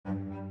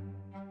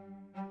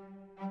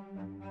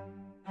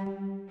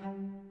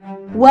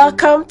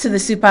Welcome to the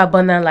Super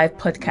Abundant Life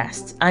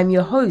podcast. I'm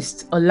your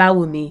host,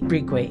 Olawumi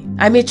Brigwe.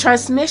 I'm a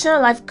transformational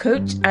life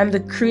coach and the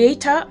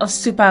creator of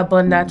Super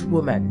Abundant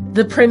Woman,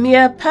 the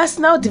premier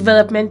personal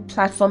development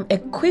platform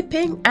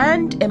equipping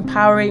and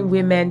empowering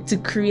women to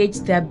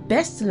create their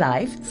best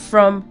life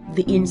from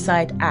the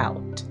inside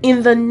out.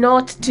 In the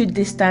not too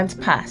distant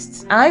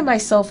past, I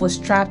myself was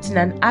trapped in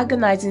an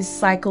agonizing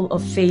cycle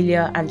of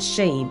failure and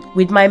shame,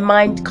 with my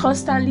mind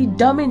constantly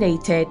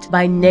dominated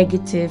by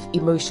negative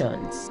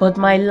emotions. But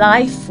my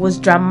life was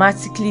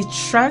dramatically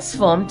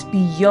transformed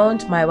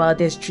beyond my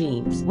wildest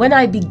dreams when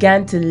I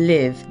began to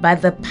live by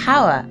the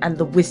power and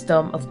the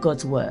wisdom of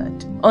God's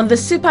word. On the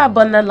Super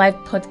Abundant Life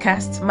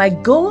podcast, my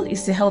goal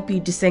is to help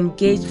you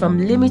disengage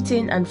from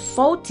limiting and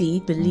faulty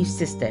belief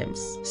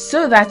systems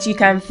so that you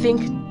can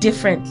think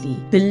differently,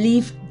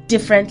 believe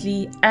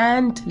differently,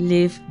 and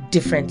live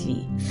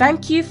differently.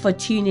 Thank you for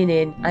tuning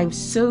in. I'm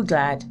so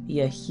glad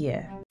you're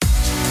here.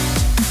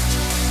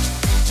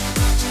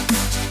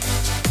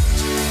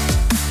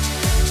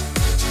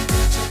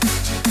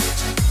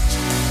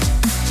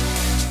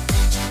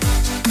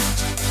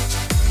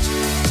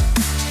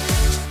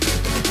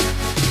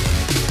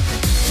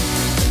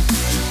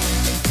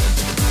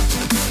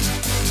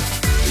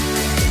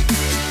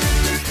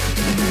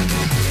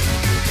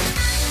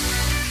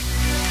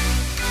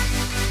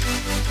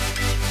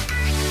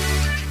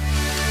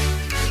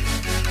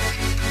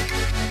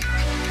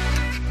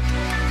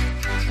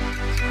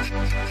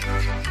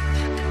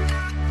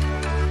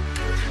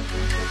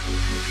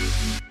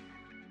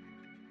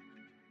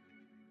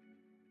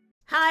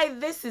 Hi,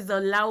 this is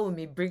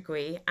Olawumi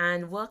Brigwe,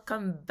 and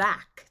welcome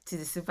back to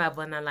the Super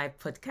Abundant Life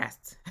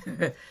podcast.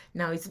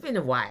 Now, it's been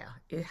a while.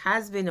 It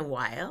has been a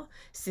while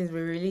since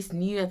we released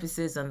new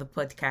episodes on the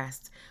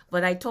podcast,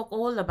 but I talk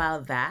all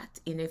about that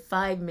in a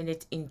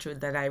 5-minute intro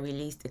that I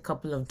released a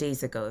couple of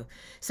days ago.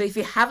 So if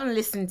you haven't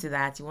listened to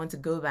that, you want to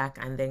go back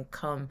and then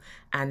come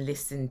and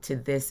listen to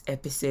this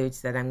episode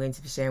that I'm going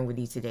to be sharing with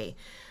you today.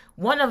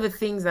 One of the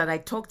things that I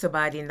talked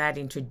about in that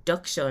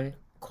introduction,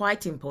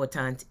 quite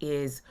important,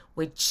 is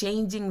we're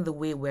changing the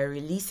way we're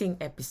releasing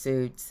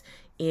episodes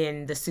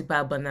in the Super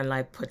Abundant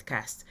Life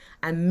podcast.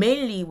 And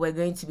mainly we're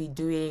going to be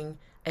doing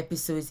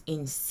episodes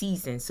in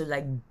seasons, so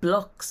like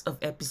blocks of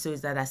episodes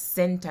that are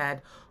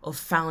centered or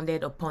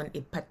founded upon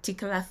a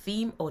particular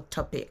theme or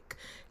topic.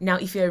 Now,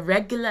 if you're a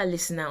regular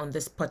listener on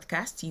this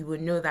podcast, you will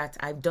know that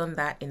I've done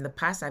that in the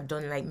past. I've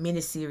done like mini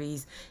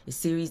series, a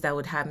series that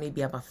would have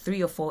maybe about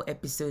 3 or 4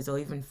 episodes or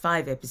even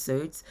 5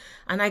 episodes.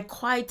 And I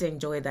quite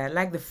enjoy that. I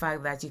like the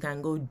fact that you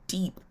can go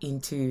deep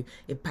into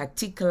a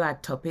particular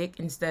topic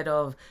instead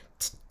of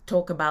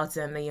talk about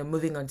it and then you're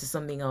moving on to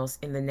something else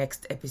in the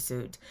next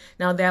episode.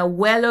 Now, there are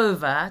well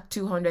over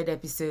 200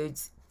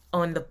 episodes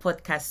on the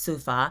podcast so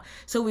far,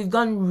 so we've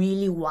gone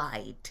really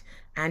wide.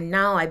 And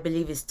now I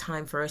believe it's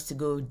time for us to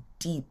go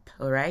deep,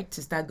 all right?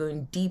 To start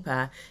going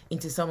deeper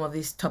into some of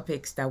these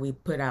topics that we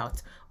put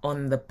out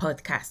on the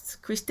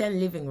podcast. Christian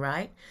living,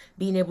 right?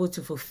 Being able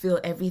to fulfill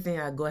everything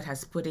that God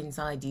has put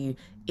inside you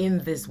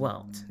in this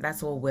world.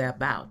 That's what we're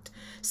about.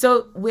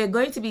 So we're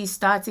going to be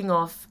starting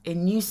off a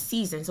new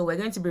season. So we're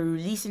going to be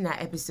releasing our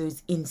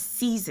episodes in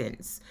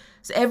seasons.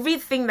 So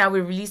everything that we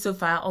released so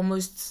far,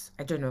 almost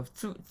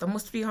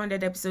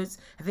 300 episodes,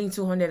 I think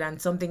 200 and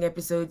something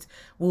episodes,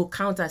 will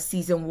count as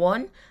season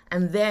 1.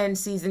 And then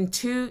season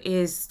 2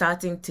 is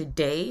starting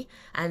today.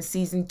 And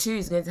season 2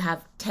 is going to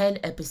have 10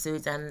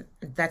 episodes. And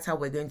that's how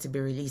we're going to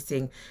be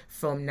releasing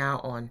from now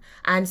on.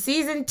 And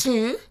season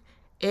 2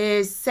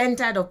 is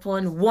centered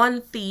upon one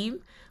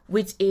theme,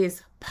 which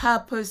is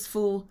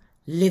purposeful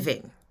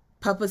living.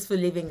 Purposeful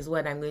living is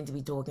what I'm going to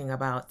be talking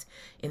about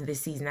in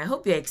this season. I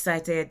hope you're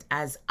excited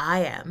as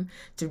I am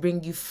to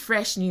bring you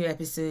fresh new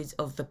episodes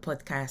of the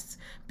podcast,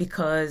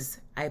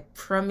 because I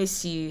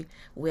promise you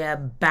we are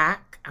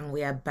back, and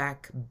we are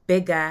back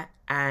bigger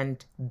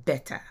and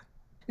better.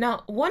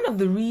 Now, one of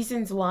the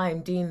reasons why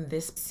I'm doing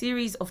this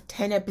series of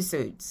 10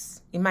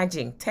 episodes,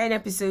 imagine 10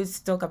 episodes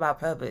to talk about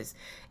purpose,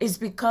 is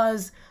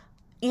because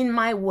in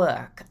my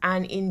work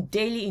and in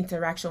daily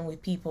interaction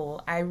with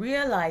people, I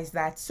realize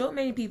that so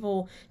many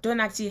people don't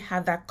actually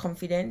have that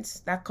confidence,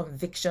 that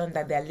conviction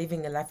that they're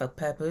living a life of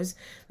purpose,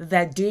 that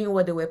they're doing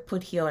what they were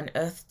put here on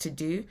earth to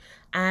do.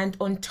 And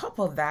on top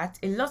of that,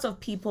 a lot of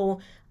people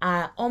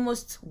are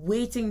almost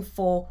waiting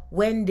for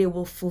when they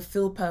will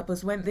fulfill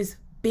purpose, when this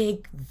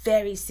big,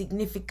 very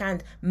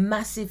significant,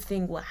 massive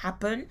thing will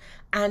happen,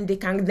 and they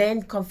can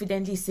then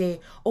confidently say,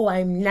 oh,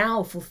 I'm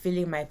now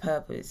fulfilling my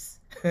purpose.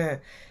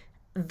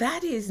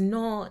 That is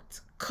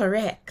not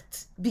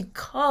correct,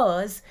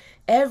 because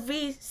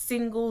every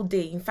single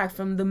day, in fact,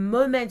 from the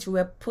moment you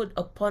were put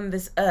upon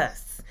this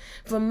earth,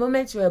 from the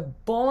moment you were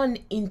born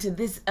into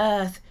this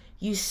earth,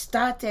 you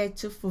started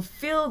to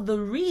fulfill the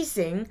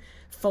reason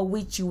for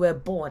which you were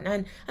born.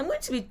 And I'm going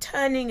to be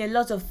turning a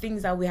lot of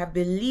things that we have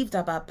believed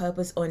about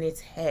purpose on its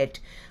head.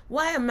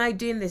 Why am I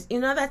doing this?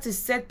 In order to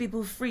set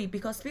people free,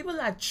 because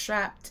people are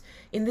trapped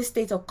in this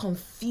state of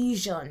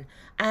confusion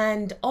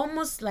and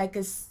almost like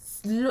a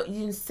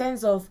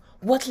sense of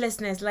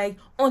worthlessness, like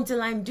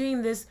until I'm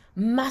doing this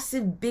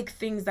massive big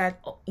things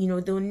that,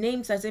 they'll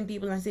name certain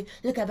people and say,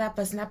 look at that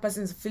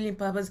person's fulfilling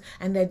purpose,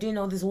 and they're doing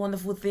all these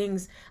wonderful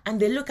things, and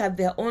they look at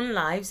their own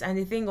lives and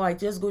they think, oh, I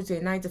just go to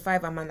a 9 to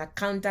 5, I'm an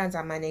accountant,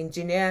 I'm an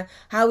engineer.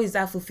 How is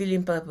that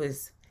fulfilling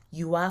purpose?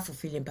 You are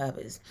fulfilling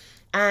purpose.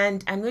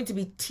 And I'm going to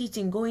be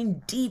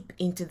going deep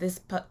into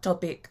this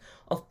topic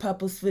of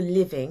purposeful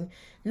living.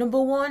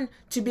 Number one,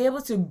 to be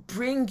able to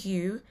bring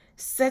you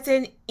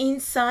certain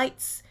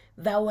insights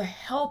that will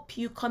help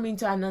you come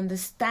into an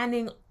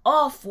understanding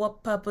of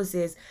what purpose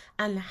is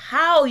and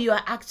how you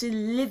are actually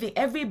living.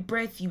 Every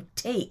breath you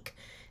take,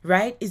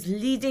 right, is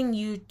leading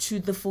you to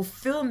the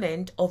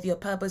fulfillment of your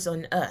purpose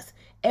on earth.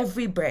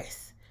 Every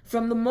breath.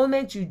 From the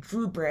moment you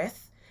drew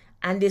breath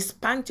and they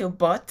spanked your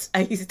butt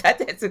and you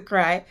started to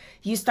cry,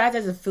 you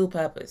started to feel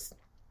purpose.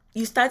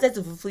 You started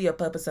to fulfill your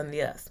purpose on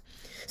the earth.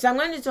 So I'm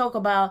going to talk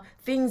about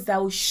things that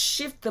will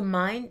shift the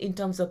mind in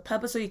terms of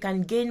purpose so you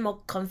can gain more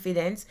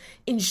confidence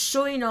in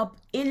showing up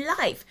in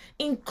life,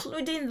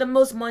 including the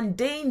most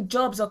mundane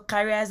jobs or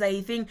careers that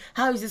you think,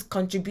 how is this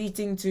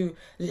contributing to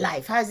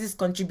life? How is this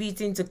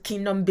contributing to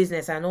kingdom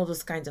business and all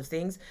those kinds of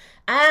things?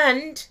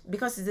 And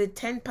because it's a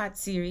 10-part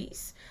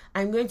series,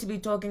 I'm going to be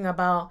talking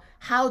about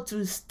how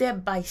to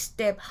step by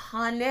step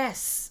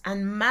harness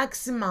and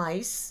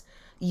maximize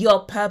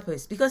your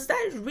purpose, because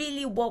that is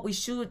really what we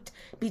should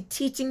be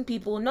teaching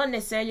people, not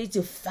necessarily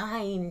to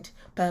find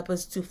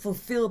purpose, to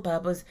fulfill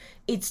purpose.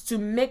 It's to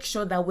make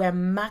sure that we're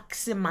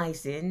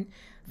maximizing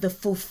the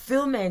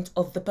fulfillment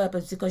of the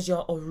purpose, because you're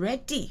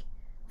already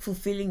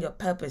fulfilling your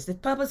purpose. The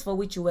purpose for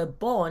which you were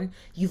born,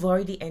 you've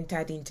already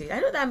entered into it. I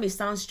know that may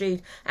sound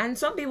strange, and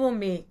some people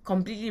may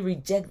completely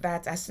reject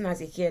that as soon as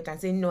they hear it and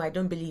say, no, I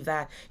don't believe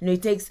that.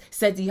 It takes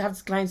you have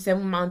to climb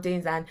 7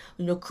 mountains and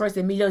cross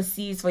 1,000,000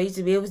 seas for you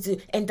to be able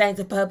to enter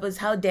into purpose.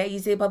 How dare you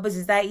say purpose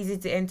is that easy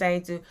to enter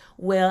into?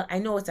 Well, I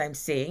know what I'm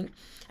saying.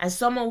 As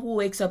someone who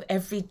wakes up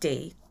every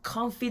day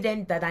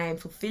confident that I am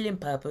fulfilling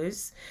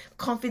purpose,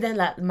 confident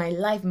that my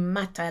life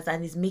matters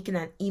and is making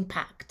an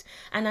impact.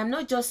 And I'm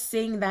not just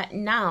saying that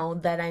now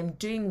that I'm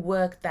doing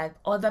work that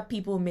other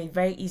people may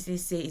very easily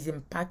say is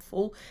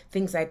impactful,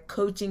 things like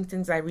coaching,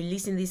 things like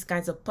releasing these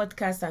kinds of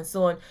podcasts and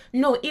so on.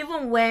 No,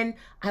 even when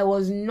I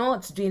was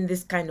not doing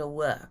this kind of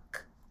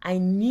work, I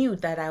knew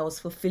that I was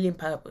fulfilling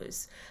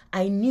purpose.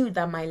 I knew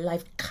that my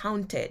life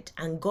counted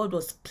and God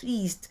was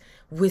pleased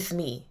with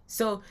me.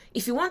 So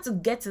if you want to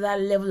get to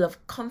that level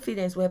of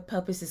confidence where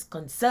purpose is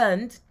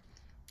concerned,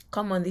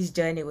 come on this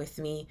journey with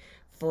me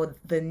for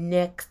the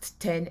next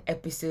 10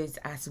 episodes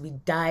as we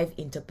dive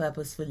into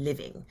purposeful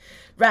living.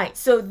 Right,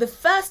 so the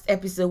first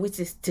episode, which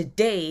is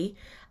today,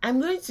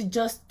 I'm going to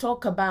just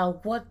talk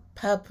about what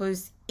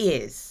purpose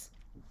is.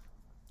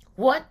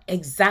 What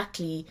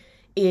exactly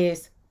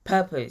is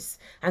purpose?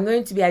 I'm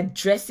going to be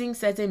addressing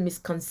certain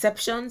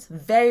misconceptions,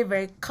 very,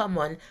 very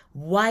common,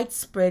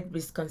 widespread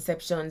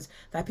misconceptions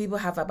that people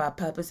have about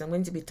purpose. I'm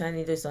going to be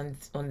turning this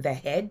on their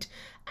head.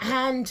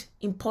 And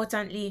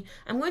importantly,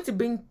 I'm going to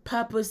bring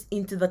purpose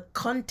into the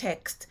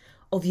context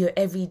of your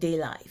everyday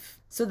life,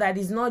 so that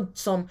it's not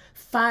some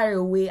far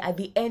away at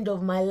the end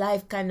of my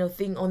life kind of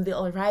thing on the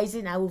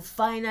horizon. I will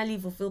finally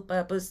fulfill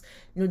purpose.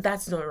 No,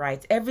 that's not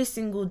right. Every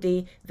single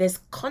day, there's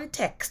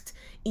context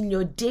in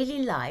your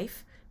daily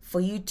life for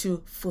you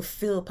to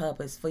fulfill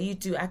purpose, for you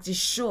to actually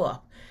show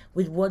up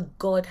with what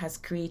God has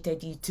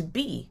created you to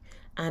be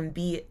and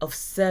be of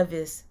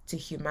service to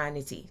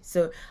humanity.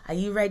 So are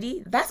you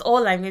ready? That's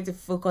all I'm going to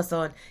focus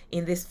on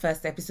in this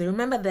first episode.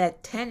 Remember, there are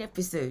 10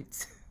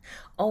 episodes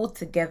all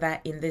together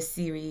in this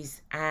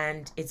series,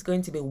 and it's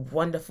going to be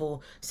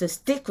wonderful. So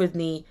stick with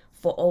me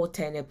for all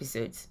 10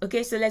 episodes.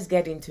 Okay, so let's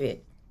get into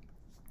it.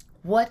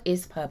 What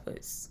is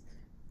purpose?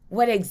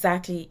 What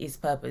exactly is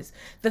purpose?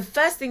 The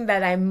first thing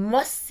that I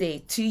must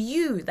say to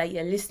you that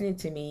you're listening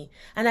to me,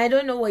 and I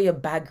don't know what your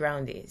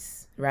background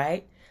is,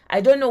 right?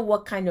 I don't know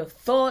what kind of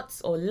thoughts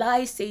or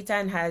lies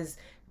Satan has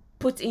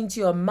put into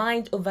your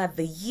mind over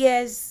the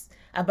years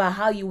about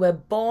how you were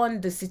born,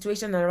 the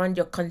situation around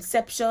your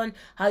conception,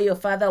 how your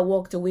father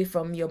walked away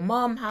from your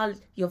mom, how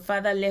your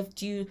father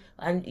left you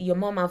and your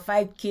mom and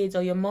 5 kids,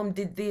 or your mom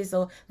did this,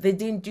 or they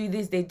didn't do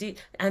this, they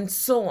did, and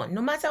so on.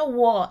 No matter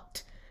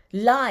what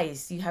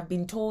lies you have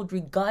been told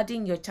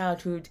regarding your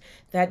childhood,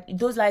 that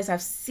those lies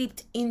have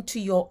seeped into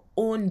your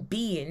own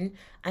being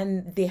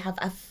and they have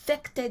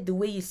affected the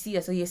way you see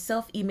yourself, your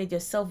self-image, your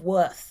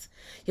self-worth,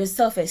 your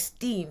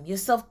self-esteem, your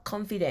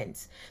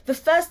self-confidence. The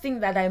first thing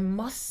that I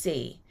must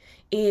say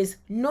is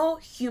no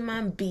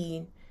human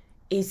being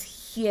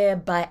is here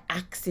by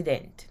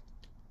accident.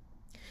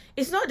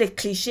 It's not a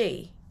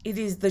cliche. It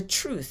is the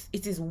truth.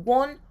 It is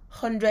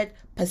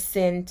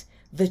 100%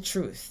 the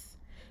truth.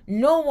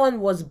 No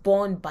one was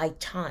born by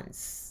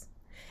chance.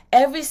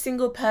 Every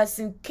single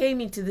person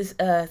came into this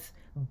earth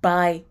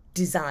by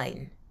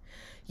design.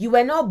 You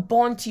were not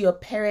born to your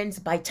parents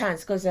by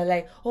chance because you're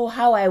like, oh,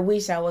 how I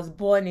wish I was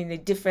born in a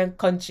different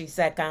country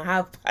so I can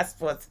have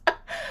passports.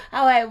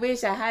 How I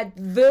wish I had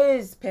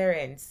those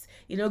parents.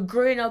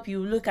 growing up,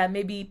 you look at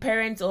maybe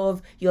parents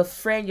of your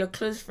friend, your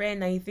close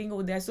friend, and you think,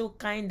 oh, they're so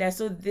kind, they're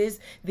so this,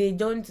 they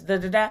don't, da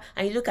da da.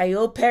 And you look at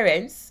your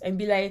parents and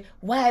be like,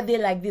 why are they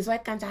like this? Why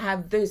can't I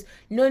have this?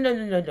 No, no,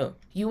 no, no, no.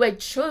 You were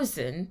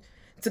chosen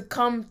to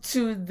come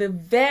to the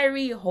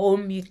very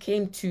home you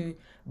came to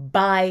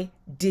by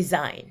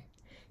design.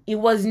 It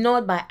was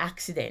not by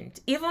accident.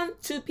 Even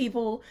two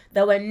people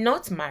that were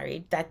not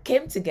married that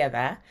came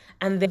together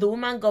and the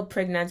woman got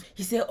pregnant,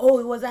 he said, oh,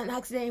 it was an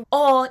accident.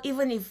 Or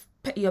even if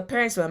your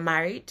parents were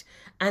married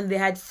and they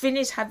had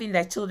finished having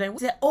their children,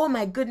 say, oh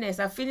my goodness,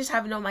 I finished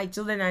having all my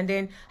children and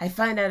then I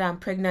find out I'm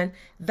pregnant.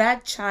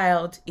 That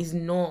child is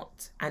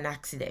not an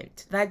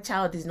accident. That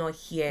child is not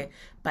here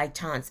by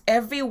chance.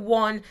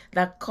 Everyone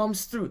that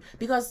comes through,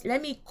 because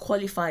let me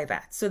qualify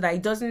that so that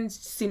it doesn't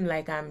seem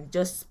like I'm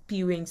just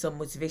spewing some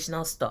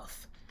motivational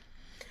stuff.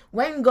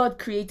 When God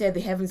created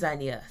the heavens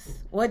and the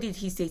earth, what did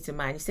he say to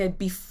man? He said,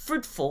 be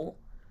fruitful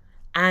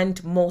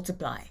and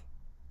multiply.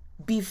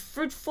 Be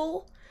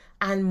fruitful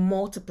and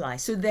multiply.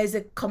 So there's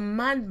a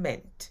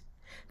commandment.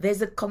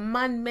 There's a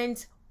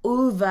commandment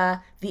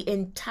over the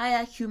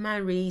entire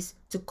human race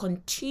to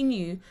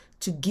continue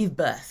to give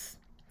birth.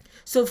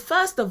 So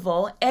first of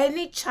all,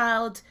 any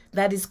child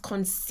that is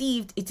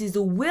conceived, it is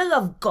the will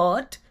of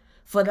God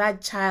for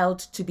that child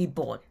to be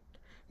born.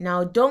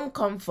 Now, don't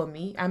come for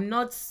me. I'm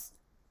not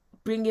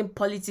bringing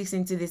politics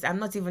into this. I'm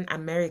not even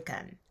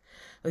American.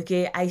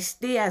 Okay, I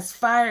stay as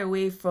far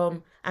away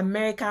from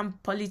American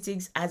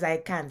politics as I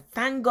can.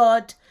 Thank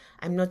God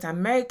I'm not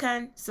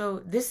American. So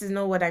this is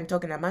not what I'm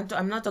talking about.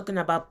 I'm not talking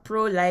about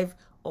pro-life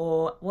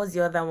or what's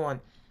the other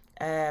one?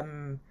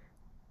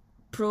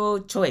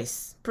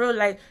 Pro-choice,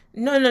 pro-life.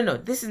 No.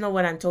 This is not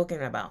what I'm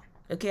talking about.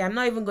 Okay, I'm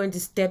not even going to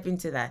step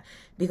into that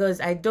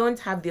because I don't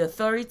have the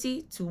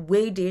authority to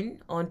wade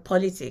in on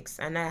politics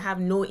and I have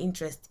no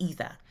interest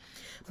either.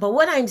 But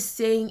what I'm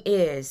saying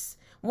is,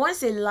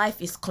 once a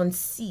life is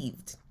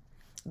conceived,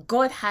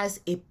 God has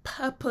a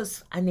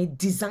purpose and a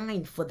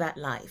design for that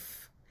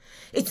life.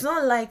 It's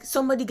not like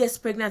somebody gets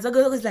pregnant. So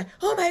God is like,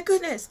 oh my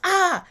goodness,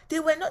 they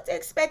were not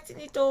expecting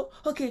it. Oh,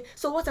 okay,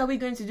 so what are we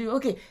going to do?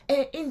 Okay,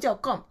 angel,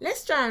 come.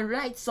 Let's try and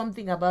write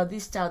something about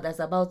this child that's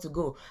about to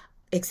go,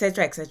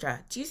 etc.,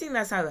 etc. Do you think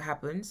that's how it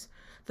happens?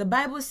 The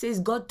Bible says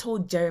God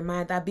told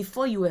Jeremiah that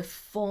before you were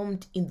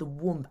formed in the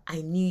womb,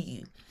 I knew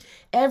you.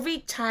 Every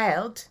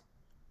child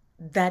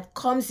that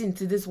comes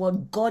into this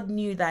world, God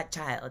knew that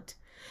child.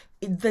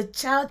 The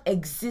child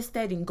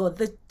existed in God.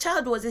 The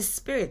child was a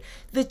spirit.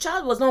 The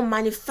child was not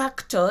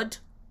manufactured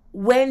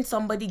when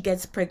somebody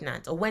gets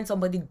pregnant or when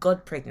somebody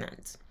got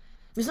pregnant.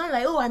 It's not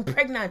like, oh, I'm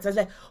pregnant. I was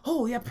like,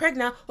 oh, you're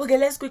pregnant. Okay,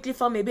 let's quickly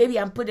form a baby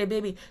and put a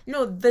baby.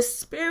 No, the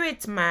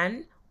spirit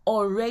man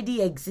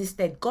already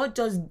existed. God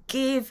just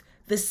gave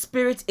the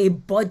spirit a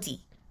body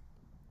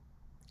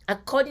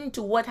according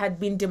to what had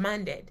been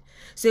demanded.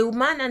 So a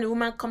man and a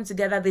woman come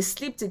together, they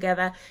sleep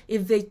together.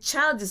 If the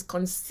child is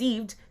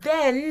conceived,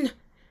 then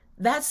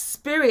that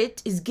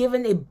spirit is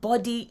given a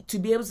body to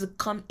be able to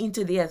come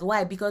into the earth.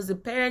 Why? Because the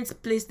parents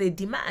placed a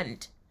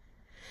demand.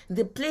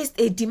 They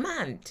placed a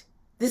demand.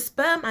 The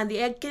sperm and the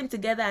egg came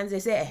together and they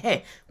said,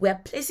 hey, we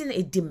are placing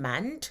a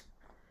demand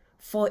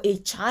for a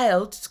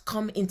child to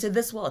come into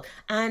this world.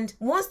 And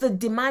once the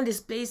demand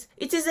is placed,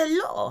 it is a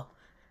law.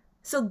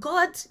 So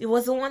God, it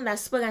was the one that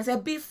spoke and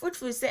said, be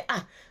fruitful. He said,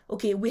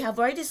 okay, we have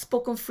already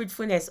spoken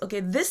fruitfulness.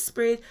 Okay, this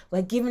spirit,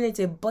 we're giving it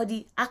a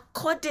body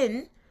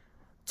according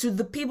to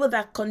the people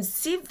that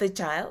conceived the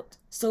child.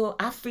 So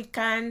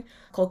African,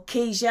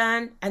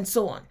 Caucasian, and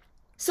so on.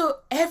 So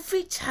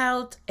every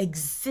child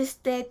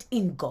existed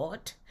in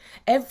God.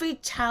 Every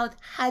child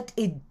had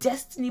a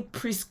destiny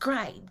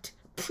prescribed,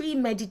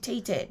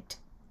 premeditated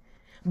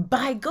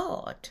by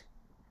God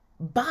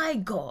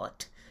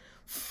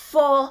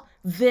for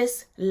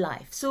this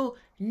life. So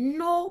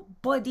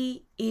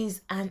nobody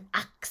is an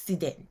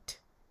accident.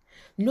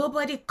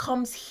 Nobody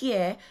comes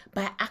here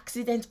by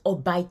accident or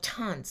by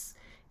chance.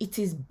 It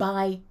is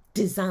by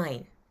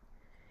design.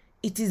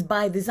 It is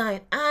by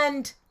design.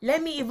 And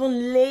let me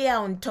even layer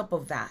on top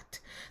of that.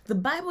 The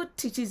Bible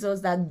teaches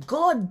us that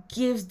God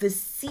gives the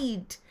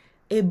seed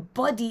a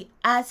body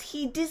as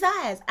he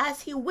desires,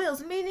 as he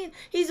wills, meaning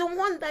he's the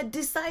one that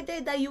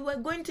decided that you were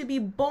going to be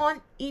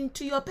born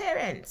into your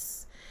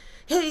parents.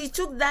 He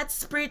took that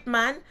spirit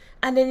man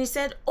and then he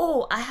said,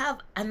 oh, I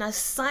have an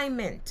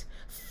assignment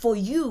for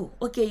you.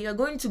 Okay, you're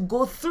going to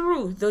go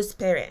through those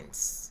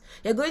parents.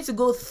 You're going to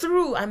go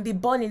through and be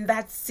born in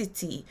that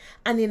city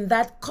and in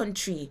that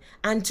country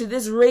and to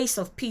this race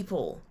of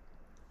people.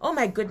 Oh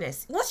my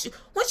goodness. Once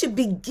you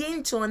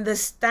begin to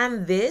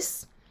understand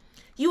this,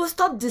 you will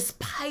stop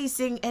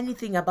despising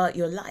anything about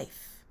your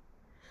life.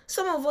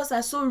 Some of us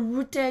are so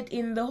rooted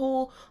in the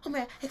whole, oh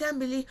my, I can't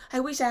believe, I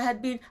wish I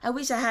had been, I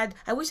wish I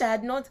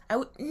had not.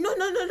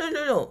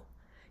 No.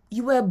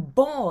 You were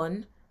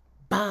born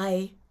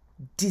by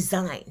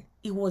design.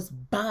 It was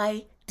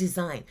by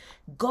design.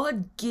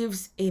 God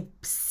gives a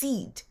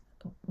seed,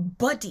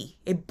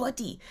 a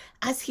body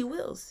as he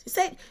wills. He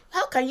said,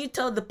 how can you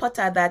tell the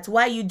potter that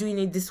why are you doing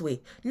it this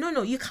way?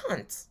 No, you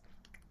can't.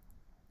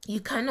 You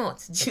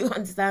cannot. Do you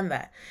understand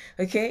that?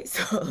 Okay,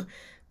 so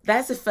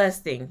that's the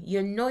first thing.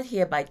 You're not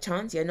here by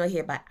chance. You're not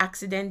here by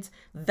accident.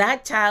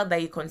 That child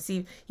that you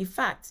conceive, in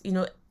fact,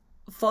 go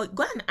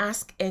and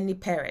ask any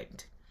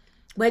parent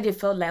where they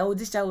felt like, oh,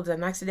 this child was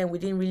an accident. We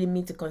didn't really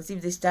mean to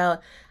conceive this child.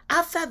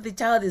 After the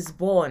child is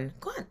born,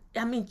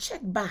 check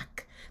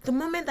back. The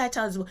moment that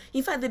child is born,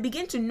 in fact, they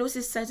begin to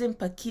notice certain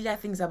peculiar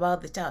things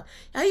about the child.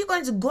 Are you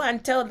going to go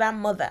and tell that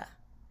mother?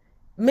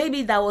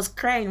 Maybe that was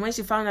crying when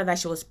she found out that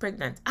she was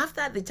pregnant.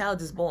 After the child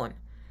is born,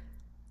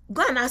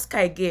 go and ask her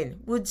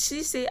again. Would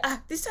she say,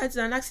 this child is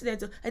an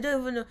accident? I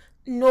don't even know.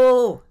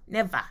 No,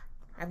 never.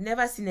 I've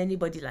never seen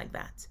anybody like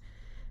that.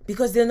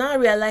 Because they now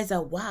realize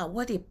that, wow,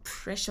 what a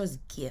precious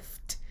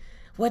gift.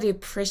 What a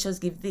precious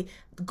gift.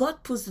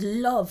 God puts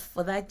love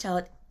for that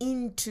child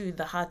into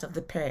the heart of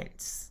the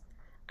parents.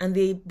 And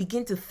they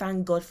begin to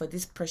thank God for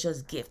this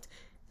precious gift.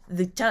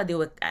 The child,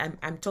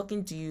 I'm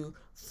talking to you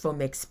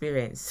from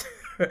experience.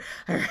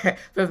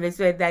 From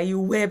experience that you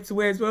wept,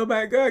 oh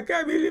my God, I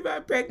can't believe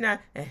I'm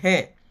pregnant.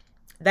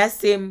 That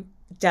same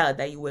child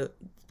that you were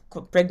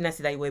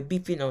pregnancy that you were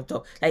beefing on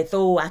top, like,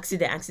 oh,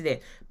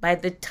 accident. By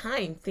the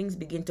time things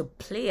begin to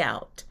play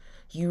out,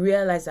 you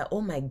realize that,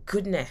 oh my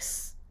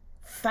goodness,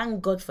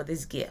 thank God for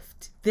this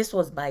gift. This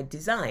was by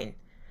design.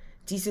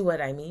 Do you see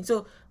what I mean?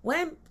 So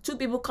when two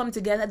people come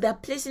together, they're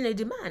placing a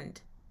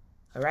demand.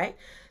 All right.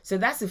 So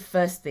that's the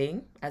first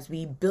thing as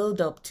we build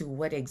up to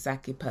what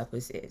exactly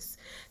purpose is.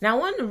 Now, I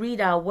want to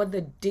read out what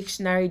the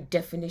dictionary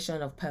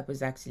definition of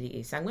purpose actually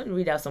is. I'm going to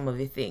read out some of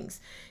the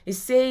things. It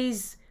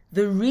says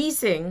the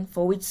reason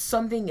for which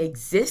something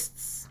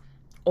exists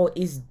or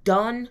is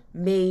done,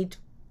 made,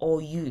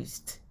 or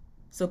used.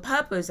 So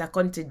purpose,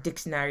 according to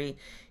dictionary,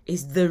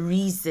 is the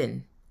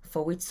reason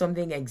for which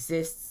something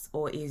exists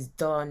or is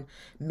done,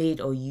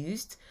 made, or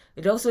used.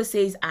 It also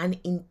says an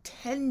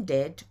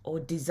intended or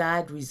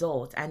desired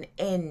result, an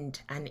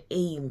end, an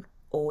aim,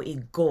 or a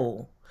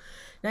goal.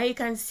 Now you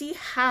can see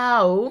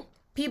how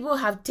people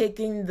have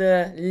taken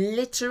the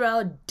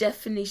literal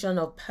definition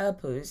of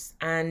purpose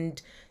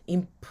and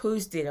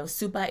imposed it or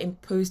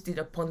superimposed it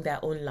upon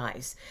their own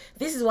lives.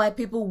 This is why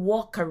people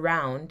walk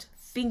around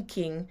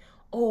thinking,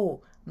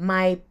 oh,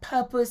 my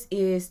purpose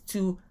is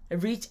to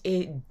reach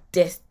a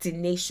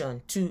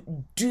destination,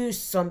 to do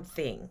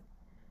something.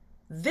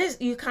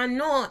 You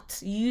cannot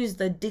use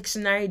the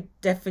dictionary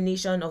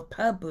definition of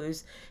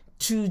purpose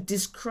to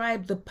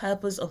describe the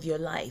purpose of your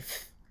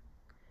life,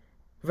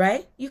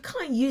 right? You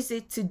can't use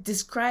it to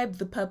describe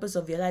the purpose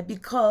of your life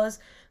because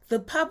the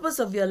purpose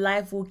of your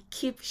life will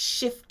keep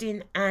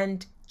shifting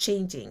and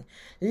changing.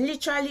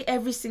 Literally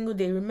every single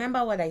day.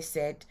 Remember what I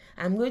said?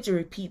 I'm going to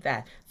repeat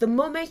that. The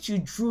moment you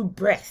drew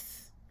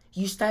breath,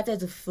 you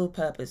started to fulfill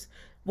purpose.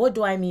 What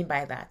do I mean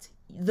by that?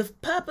 The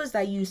purpose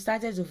that you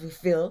started to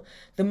fulfill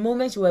the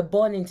moment you were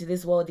born into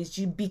this world is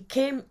you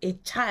became a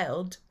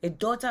child, a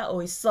daughter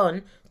or a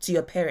son to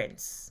your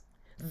parents.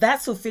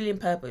 That's fulfilling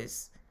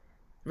purpose,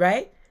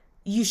 right?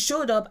 You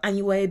showed up and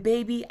you were a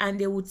baby and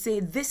they would say,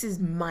 this is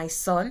my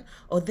son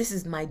or this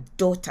is my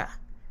daughter.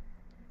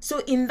 So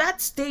in that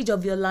stage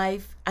of your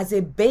life as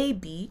a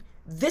baby,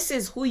 this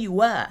is who you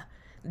were.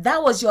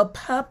 That was your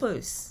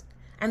purpose.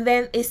 And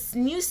then a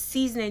new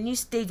season, a new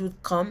stage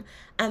would come,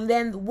 and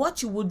then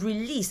what you would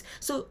release.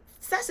 So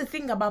that's the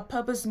thing about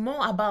purpose,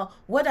 more about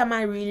what am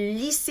I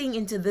releasing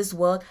into this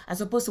world as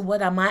opposed to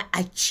what am I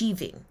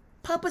achieving.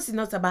 Purpose is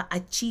not about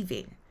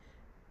achieving.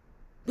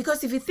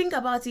 Because if you think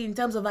about it in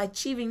terms of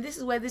achieving, this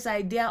is where this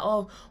idea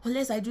of,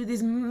 unless I do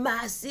this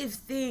massive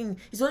thing,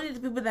 it's only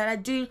the people that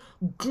are doing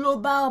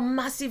global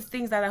massive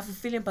things that are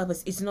fulfilling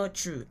purpose. It's not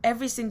true.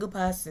 Every single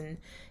person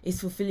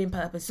is fulfilling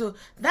purpose. So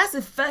that's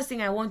the first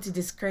thing I want to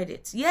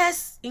discredit.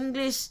 Yes,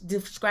 English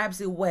describes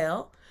it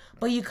well,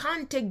 but you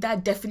can't take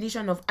that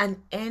definition of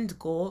an end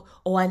goal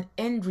or an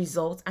end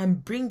result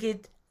and bring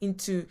it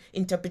into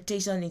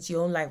interpretation into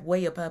your own life where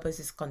your purpose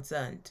is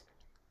concerned.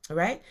 All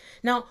right.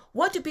 Now,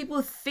 what do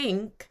people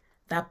think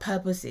that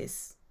purpose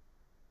is?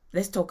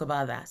 Let's talk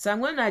about that. So I'm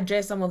going to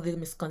address some of the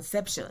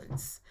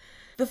misconceptions.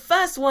 The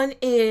first one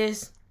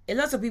is a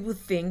lot of people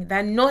think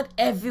that not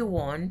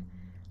everyone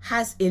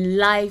has a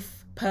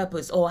life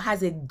purpose or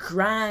has a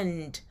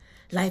grand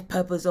life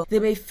purpose. Or they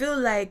may feel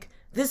like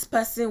this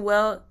person,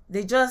 well,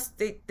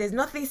 there's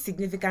nothing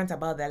significant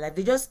about their life.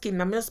 They just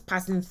came, I'm just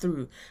passing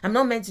through. I'm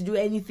not meant to do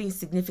anything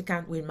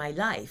significant with my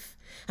life.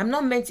 I'm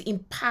not meant to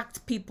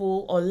impact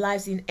people or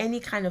lives in any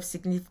kind of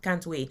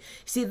significant way.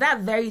 See,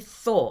 that very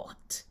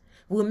thought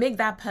will make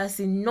that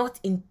person not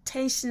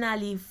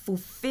intentionally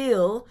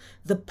fulfill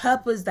the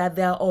purpose that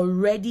they're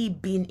already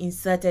being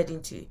inserted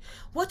into.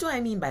 What do I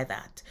mean by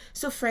that?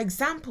 So, for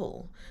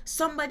example,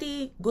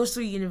 somebody goes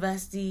through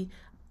university,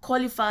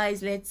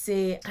 qualifies, let's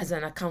say, as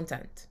an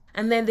accountant.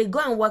 And then they go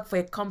and work for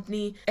a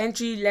company,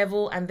 entry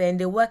level, and then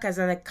they work as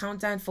an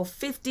accountant for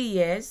 50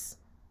 years.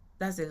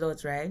 That's a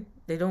lot, right?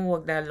 They don't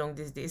work that long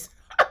these days.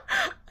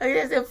 I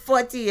guess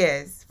 40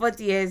 years.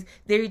 40 years.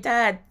 They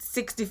retire at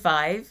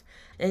 65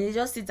 and they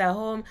just sit at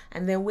home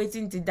and then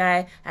waiting to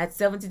die at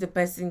 70. The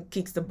person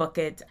kicks the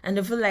bucket and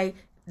they feel like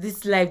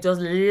this life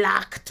just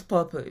lacked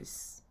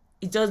purpose.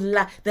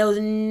 There was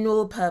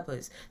no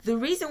purpose. The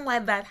reason why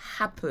that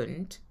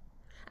happened,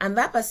 and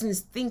that person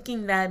is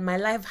thinking that my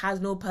life has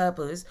no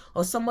purpose,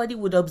 or somebody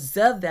would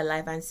observe their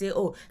life and say,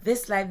 oh,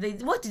 this life,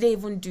 what did they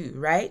even do,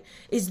 right?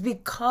 It's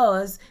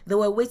because they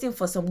were waiting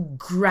for some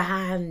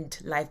grand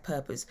life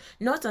purpose,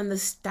 not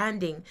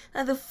understanding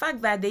that the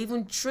fact that they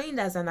even trained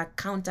as an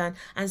accountant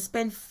and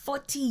spent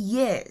 40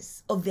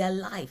 years of their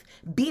life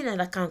being an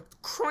accountant,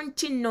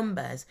 crunching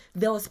numbers,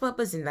 there was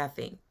purpose in that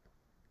thing.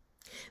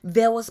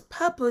 There was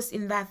purpose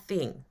in that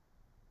thing.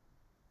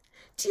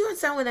 Do you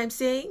understand what I'm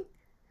saying?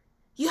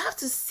 You have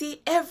to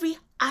see every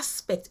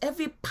aspect,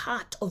 every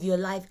part of your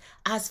life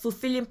as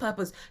fulfilling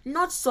purpose,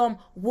 not some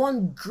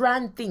one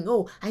grand thing.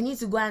 Oh, I need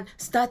to go and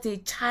start a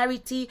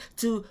charity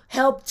to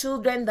help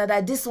children that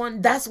are this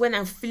one. That's when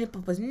I'm fulfilling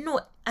purpose. No,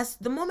 as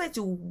the moment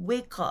you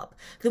wake up,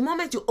 the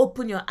moment you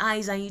open your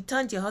eyes and you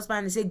turn to your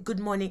husband and say, good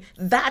morning,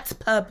 that's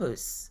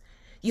purpose.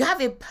 You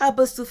have a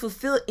purpose to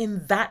fulfill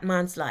in that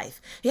man's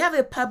life. You have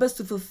a purpose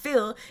to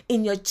fulfill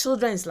in your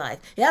children's life.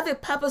 You have a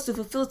purpose to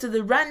fulfill to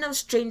the random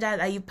stranger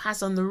that you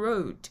pass on the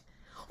road.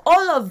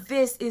 All of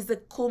this is the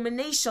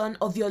culmination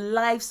of your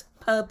life's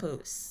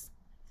purpose.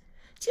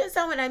 Do you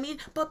understand what I mean?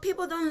 But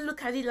people don't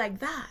look at it like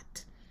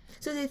that.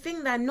 So they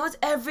think that not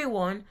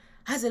everyone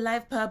has a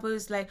life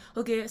purpose. Like,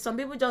 okay, some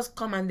people just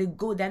come and they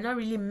go. They're not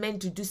really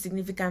meant to do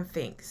significant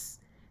things.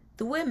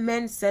 The way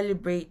men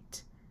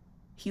celebrate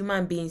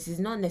human beings is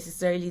not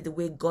necessarily the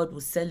way God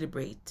will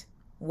celebrate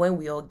when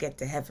we all get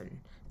to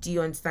heaven. Do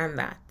you understand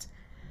that?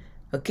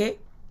 Okay.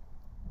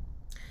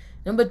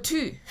 Number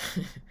 2,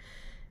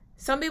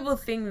 some people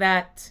think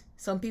that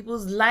some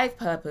people's life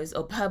purpose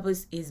or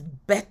purpose is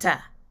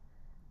better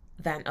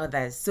than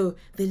others. So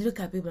they look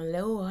at people and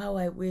like, oh, how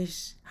I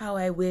wish, how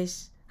I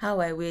wish, how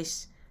I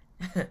wish.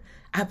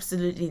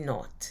 Absolutely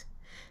not.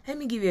 Let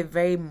me give you a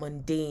very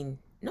important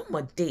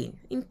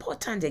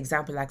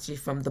example actually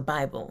from the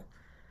Bible.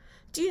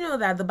 Do you know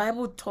that the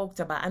Bible talked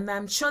about, and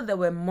I'm sure there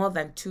were more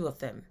than 2 of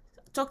them,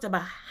 talked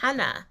about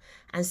Hannah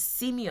and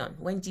Simeon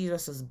when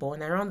Jesus was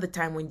born, around the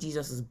time when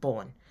Jesus was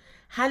born.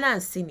 Hannah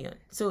and Simeon.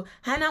 So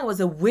Hannah was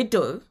a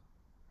widow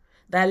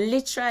that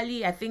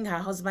literally, I think her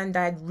husband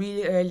died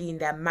really early in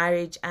their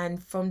marriage.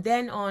 And from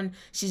then on,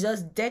 she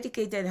just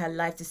dedicated her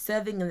life to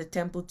serving in the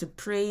temple, to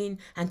praying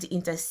and to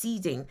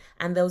interceding.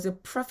 And there was a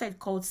prophet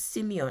called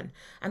Simeon.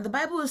 And the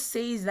Bible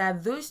says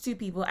that those 2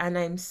 people, and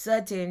I'm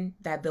certain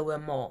that there were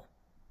more,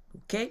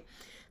 okay,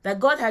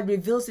 that God had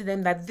revealed to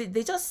them that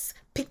they just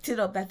picked it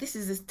up, that this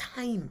is the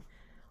time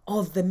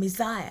of the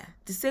Messiah.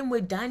 The same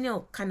way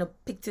Daniel kind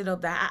of picked it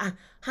up that,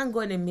 hang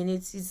on a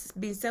minute, it's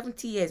been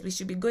 70 years, we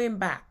should be going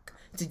back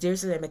to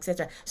Jerusalem,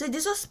 etc. So they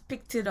just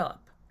picked it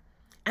up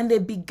and they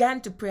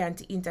began to pray and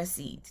to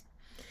intercede.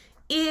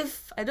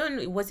 If, I don't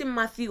know, was it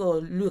Matthew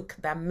or Luke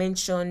that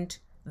mentioned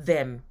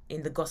them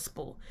in the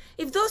gospel?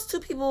 If those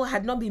 2 people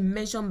had not been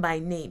mentioned by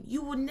name,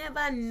 you would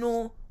never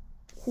know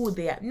who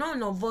they are.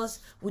 None of us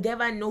would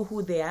ever know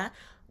who they are.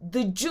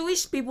 The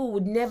Jewish people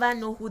would never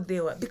know who they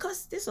were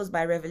because this was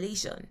by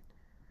revelation.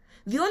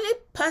 The only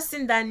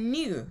person that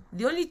knew,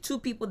 the only 2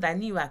 people that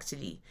knew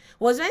actually,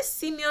 was when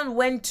Simeon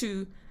went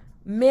to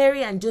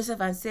Mary and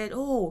Joseph and said,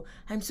 oh,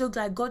 I'm so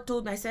glad God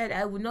told me. I said,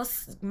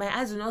 my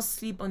eyes will not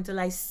sleep until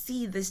I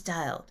see this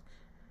child.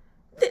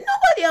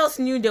 Nobody else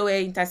knew they were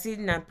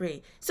interceding and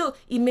praying. So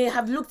it may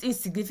have looked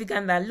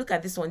insignificant that, look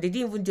at this one, they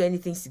didn't even do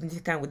anything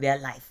significant with their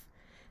life.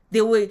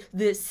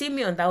 The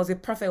Simeon that was a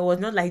prophet was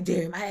not like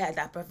Jeremiah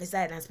that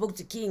prophesied and spoke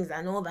to kings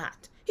and all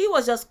that. He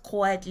was just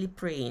quietly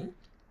praying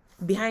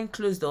behind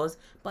closed doors.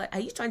 But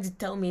are you trying to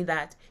tell me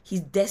that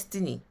his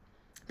destiny,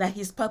 that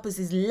his purpose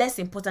is less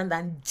important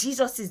than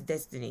Jesus'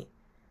 destiny?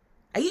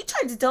 Are you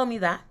trying to tell me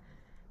that?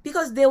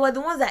 Because they were the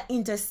ones that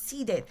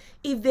interceded.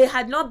 If they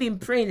had not been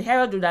praying,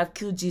 Herod would have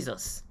killed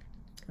Jesus.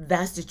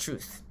 That's the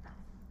truth.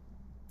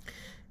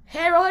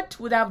 Herod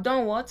would have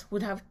done what?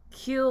 Would have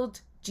killed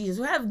Jesus,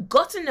 would have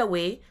gotten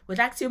away with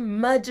actually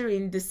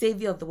murdering the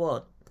Savior of the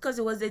world because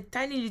it was a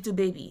tiny little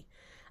baby.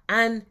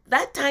 And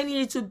that tiny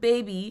little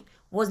baby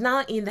was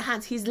now in the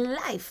hands, his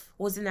life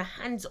was in the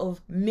hands of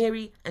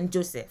Mary and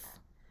Joseph.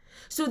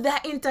 So their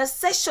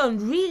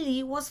intercession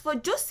really was for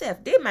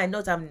Joseph. They might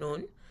not have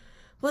known.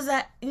 Was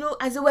that,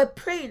 as they were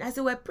praying,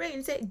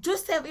 say,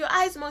 Joseph, your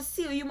eyes must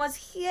see, you must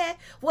hear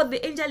what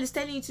the angel is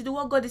telling you to do,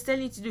 what God is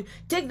telling you to do.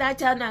 Take that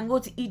child and go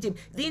to Egypt.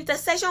 The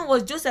intercession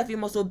was Joseph, you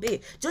must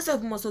obey.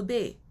 Joseph must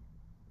obey.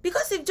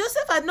 Because if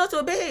Joseph had not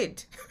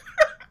obeyed,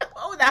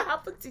 what would have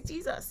happened to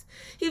Jesus?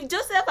 If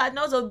Joseph had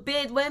not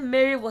obeyed when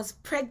Mary was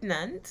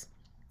pregnant,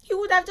 he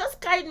would have just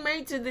carried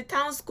Mary to the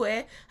town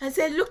square and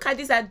said, look at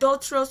this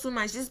adulterous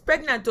woman. She's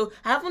pregnant. Oh,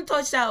 I haven't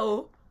touched her.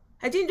 Oh,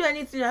 I didn't do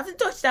anything. I haven't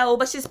touched her. Oh,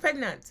 but she's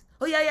pregnant.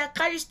 Oh, yeah,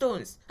 carry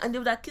stones. And they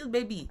would have killed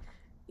baby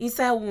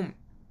inside womb.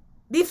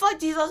 Before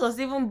Jesus was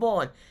even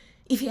born.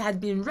 If he had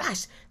been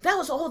rash, that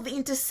was all the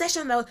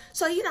intercession that was.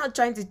 So are you now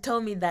trying to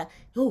tell me that,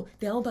 oh,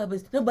 their own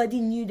purpose,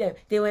 nobody knew them.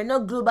 They were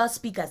not global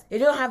speakers. They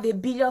don't have 1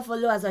 billion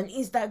followers on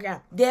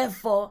Instagram.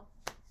 Therefore,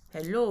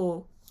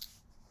 hello.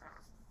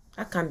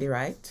 That can't be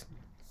right.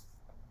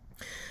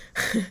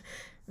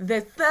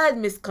 The third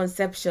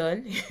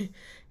misconception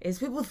is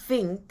people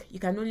think you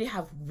can only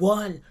have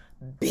one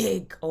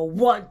big or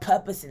one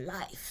purpose in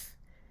life.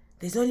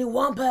 There's only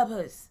one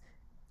purpose.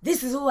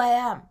 This is who I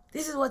am.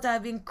 This is what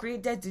I've been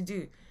created to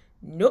do.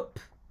 Nope.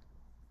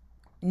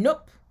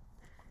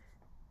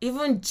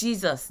 Even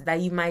Jesus, that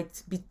you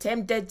might be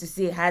tempted to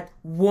say, had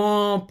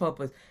one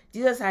purpose.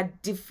 Jesus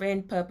had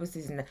different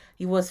purposes.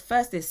 He was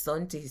first a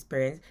son to his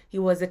parents. He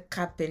was a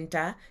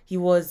carpenter. He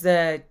was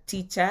a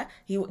teacher.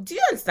 Do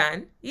you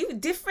understand?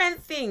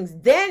 Different things.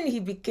 Then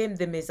he became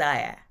the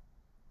Messiah.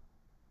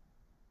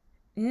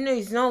 No,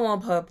 it's not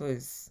one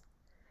purpose.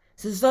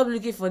 So stop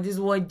looking for this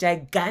one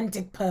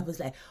gigantic purpose.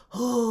 Like,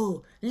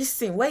 oh,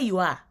 listen, where you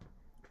are,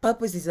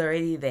 purpose is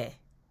already there.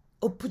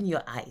 Open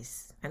your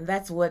eyes. And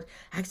that's what,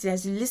 actually,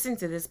 as you listen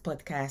to this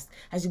podcast,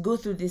 as you go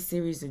through this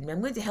series with me,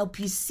 I'm going to help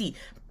you see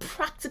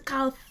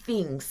practical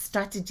things,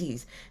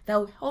 strategies that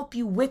will help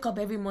you wake up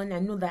every morning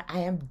and know that I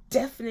am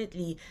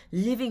definitely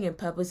living in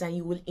purpose, and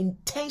you will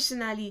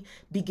intentionally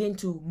begin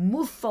to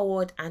move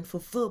forward and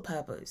fulfill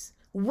purpose.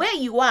 Where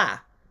you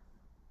are,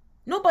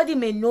 nobody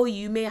may know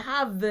you. You may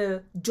have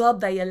the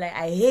job that you're like,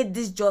 I hate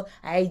this job.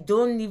 I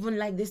don't even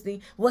like this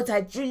thing. What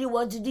I truly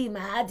want to do in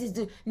my heart is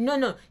to...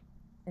 No.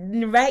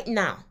 Right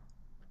now,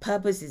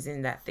 purpose is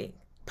in that thing.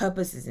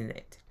 Purpose is in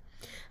it.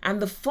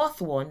 And the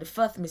fourth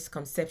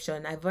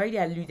misconception, I've already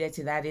alluded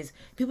to that, is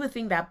people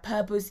think that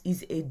purpose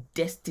is a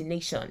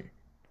destination.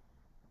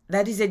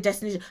 That is a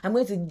destination. I'm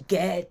going to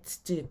get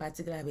to a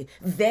particular way.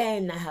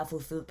 Then I have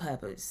fulfilled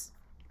purpose.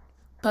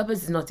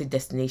 Purpose is not a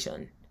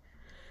destination.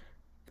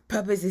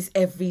 Purpose is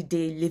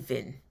everyday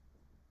living.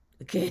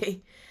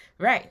 Okay?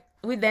 Right.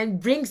 Which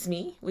brings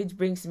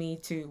me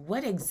to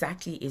what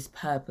exactly is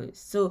purpose.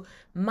 So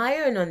my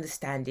own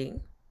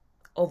understanding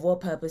of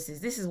what purpose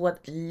is, this is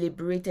what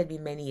liberated me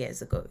many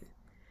years ago.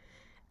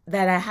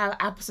 That I have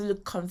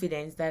absolute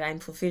confidence that I'm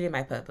fulfilling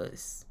my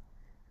purpose.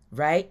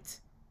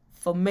 Right?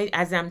 For me,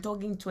 as I'm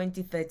talking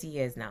 20, 30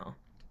 years now.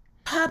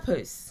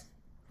 Purpose.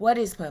 What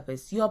is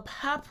purpose? Your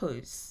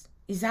purpose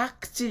is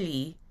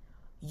actually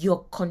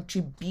your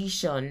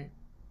contribution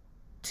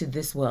to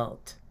this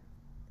world.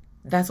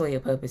 That's what your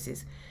purpose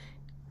is.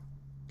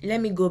 Let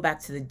me go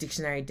back to the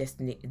dictionary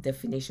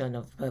definition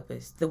of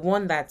purpose. The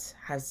one that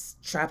has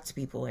trapped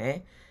people,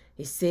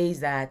 It says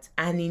that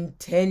an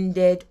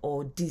intended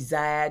or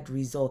desired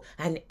result,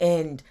 an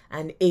end,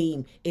 an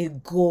aim, a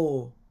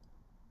goal,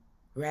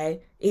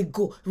 right? A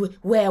goal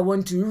where I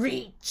want to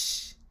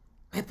reach.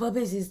 My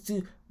purpose is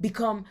to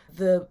become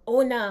the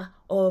owner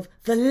of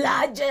the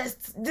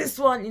largest this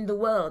one in the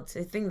world.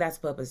 I think that's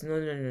purpose.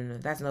 No.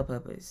 That's not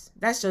purpose.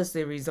 That's just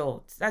a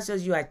result. That's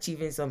just you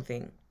achieving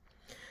something.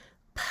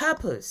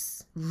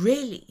 Purpose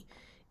really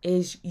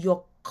is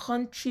your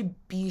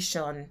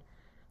contribution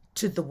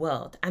to the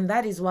world. And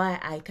that is why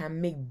I can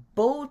make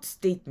bold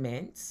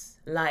statements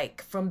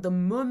like, from the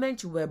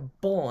moment you were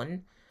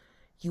born,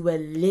 you were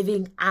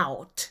living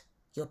out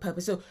your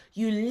purpose. So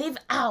you live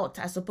out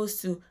as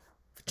opposed to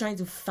trying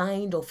to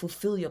find or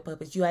fulfill your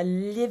purpose. You are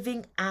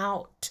living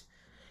out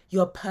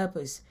your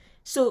purpose.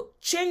 So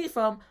change it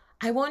from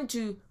I want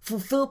to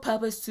fulfill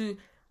purpose to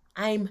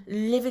I'm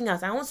living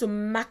out. I want to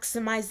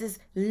maximize this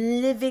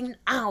living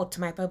out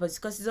my purpose,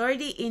 because it's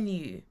already in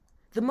you.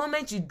 The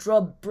moment you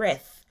draw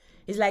breath,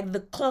 it's like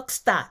the clock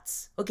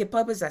starts. Okay,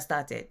 purpose has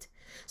started.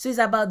 So it's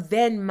about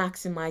then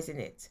maximizing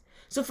it.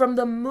 So from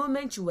the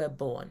moment you were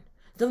born,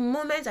 the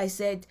moment I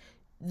said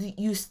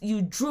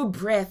you drew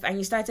breath and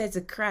you started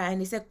to cry, and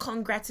he said,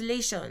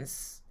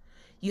 congratulations,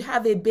 you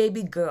have a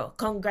baby girl.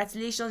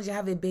 Congratulations, you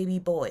have a baby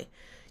boy.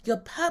 Your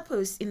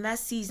purpose in that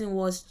season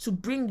was to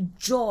bring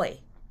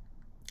joy.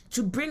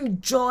 To bring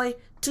joy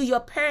to your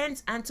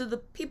parents and to the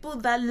people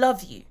that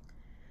love you.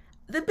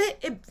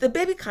 The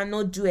baby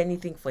cannot do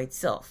anything for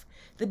itself.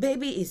 The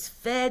baby is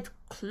fed,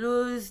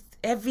 clothed,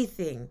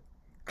 everything,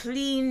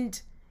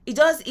 cleaned. It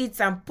just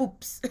eats and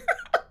poops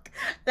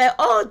like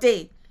all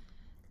day.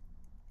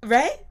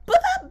 Right? But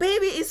that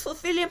baby is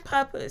fulfilling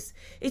purpose.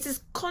 It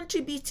is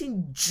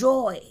contributing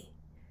joy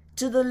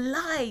to the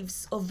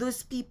lives of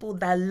those people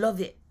that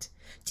love it.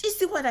 Do you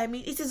see what I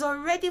mean? It is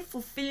already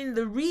fulfilling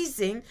the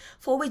reason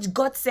for which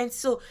God sent.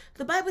 So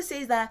the Bible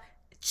says that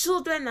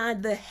children are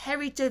the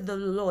heritage of the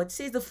Lord. It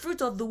says the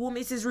fruit of the womb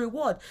is his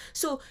reward.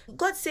 So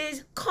God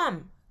says,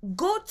 come,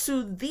 go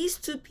to these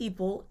two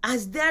people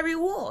as their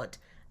reward.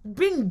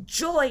 Bring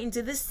joy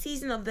into this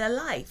season of their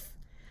life.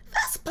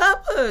 That's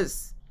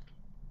purpose.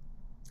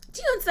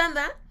 Do you understand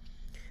that?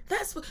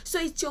 So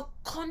it's your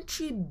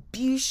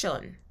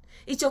contribution.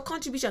 It's your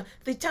contribution.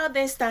 The child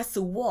then starts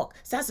to walk,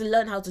 starts to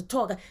learn how to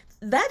talk.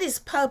 That is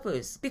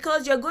purpose,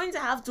 because you're going to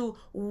have to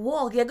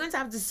walk. You're going to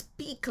have to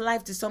speak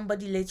life to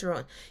somebody later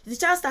on. The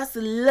child starts to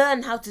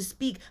learn how to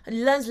speak,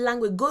 learns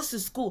language, goes to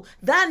school.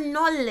 That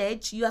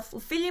knowledge, you are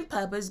fulfilling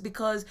purpose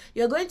because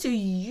you're going to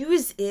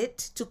use it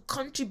to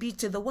contribute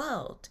to the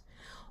world.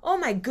 Oh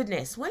my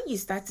goodness, when you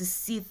start to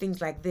see things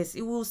like this,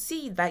 you will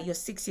see that your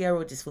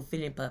 6-year-old is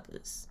fulfilling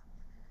purpose.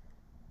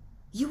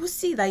 you will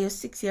see that your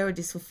 6-year-old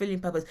is fulfilling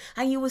purpose.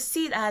 And you will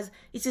see it as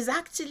it is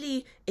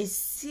actually a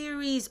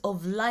series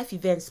of life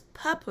events.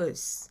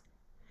 Purpose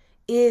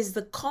is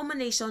the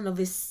culmination of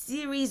a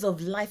series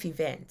of life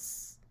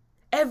events,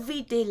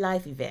 everyday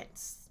life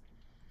events.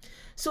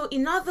 So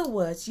in other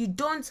words, you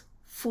don't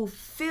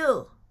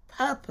fulfill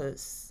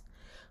purpose.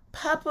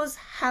 Purpose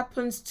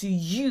happens to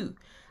you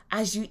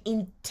as you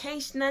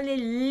intentionally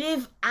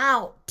live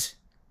out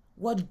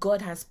what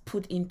God has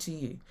put into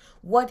you,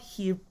 what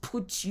He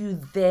put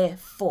you there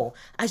for,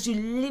 as you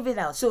live it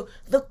out. So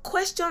the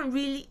question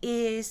really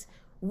is,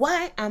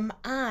 why am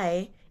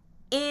I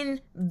in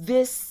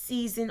this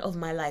season of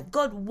my life?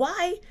 God,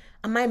 why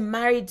am I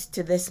married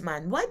to this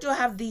man? Why do I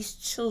have these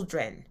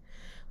children?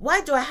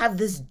 Why do I have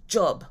this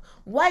job?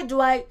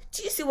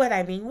 Do you see what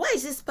I mean? Why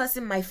is this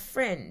person my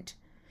friend?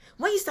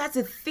 When you start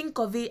to think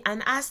of it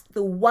and ask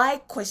the why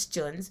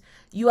questions,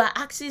 you are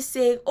actually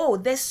saying, oh,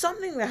 there's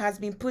something that has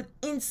been put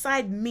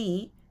inside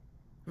me,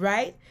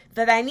 right?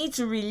 That I need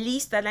to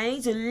release, that I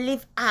need to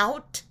live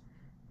out.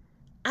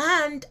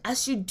 And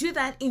as you do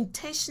that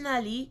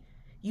intentionally,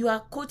 you are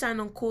quote and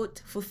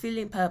unquote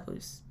fulfilling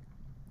purpose.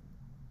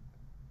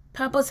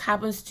 Purpose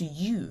happens to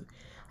you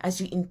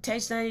as you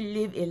intentionally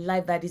live a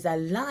life that is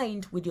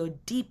aligned with your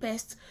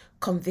deepest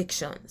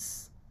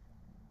convictions.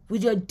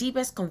 With your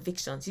deepest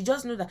convictions. You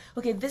just know that,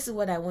 okay, this is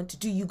what I want to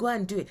do. You go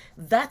and do it.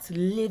 That's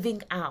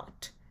living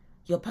out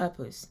your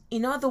purpose.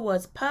 In other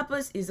words,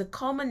 purpose is a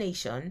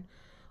culmination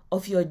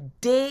of your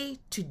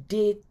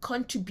day-to-day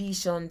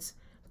contributions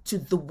to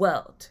the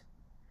world.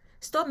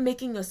 Stop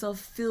making yourself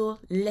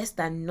feel less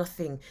than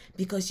nothing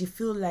because you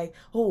feel like,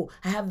 oh,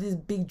 I have this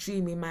big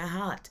dream in my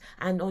heart,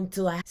 and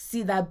until I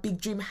see that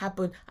big dream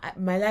happen,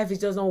 my life is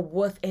just not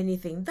worth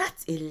anything.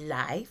 That's a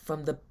lie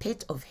from the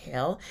pit of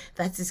hell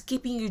that is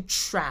keeping you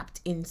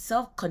trapped in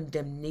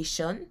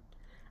self-condemnation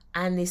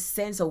and a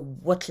sense of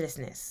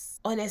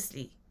worthlessness,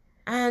 honestly.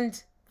 And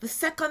the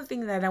second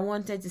thing that I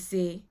wanted to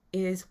say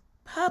is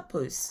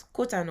purpose,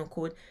 quote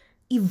unquote,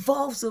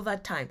 evolves over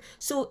time.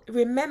 So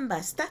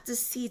remember, start to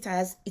see it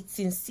as it's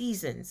in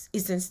seasons,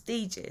 it's in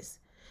stages.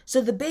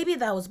 So the baby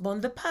that was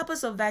born, the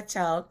purpose of that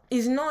child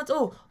is not,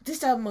 oh,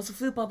 this child must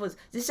fulfill purpose.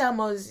 This child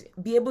must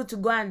be able to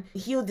go and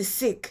heal the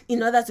sick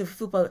in order to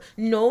fulfill purpose.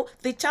 No,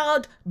 the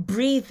child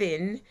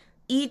breathing,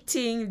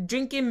 eating,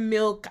 drinking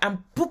milk,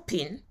 and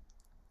pooping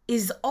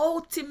is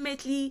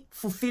ultimately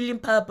fulfilling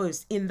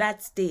purpose in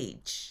that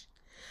stage.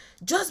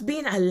 Just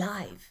being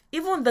alive,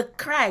 even the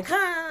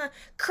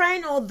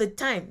crying all the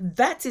time,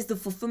 that is the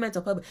fulfillment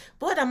of purpose.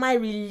 But what am I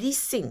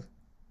releasing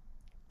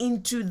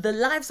into the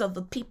lives of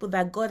the people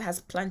that God has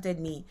planted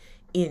me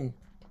in?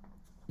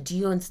 Do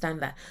you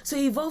understand that? So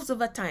it evolves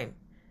over time.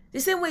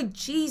 The same way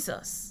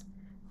Jesus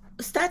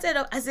started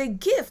up as a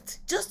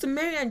gift just to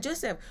Mary and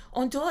Joseph.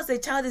 Unto us a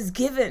child is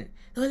given.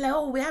 They were like,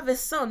 oh, we have a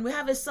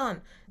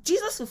son.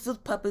 Jesus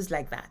fulfilled purpose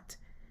like that.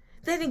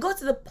 Then he got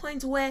to the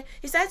point where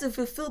he started to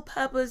fulfill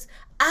purpose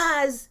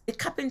as a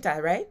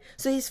carpenter, right?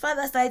 So his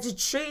father started to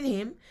train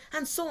him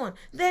and so on.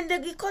 Then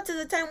he got to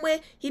the time where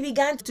he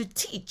began to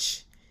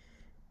teach.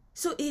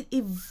 So it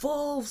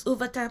evolves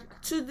over time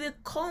to the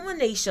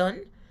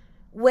culmination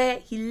where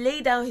he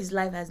laid down his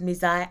life as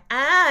Messiah.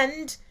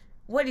 And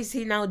what is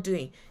he now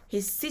doing?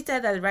 He's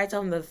seated at the right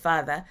hand of the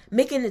Father,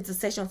 making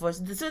intercession for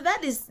us. So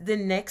that is the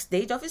next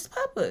stage of his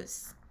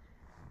purpose.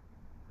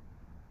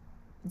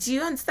 Do you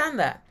understand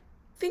that?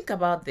 Think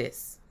about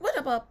this. What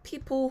about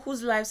people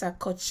whose lives are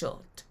cut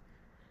short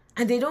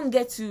and they don't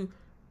get to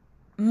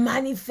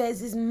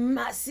manifest this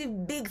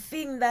massive big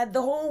thing that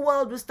the whole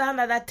world will stand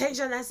at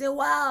attention and say,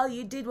 wow,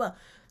 you did well?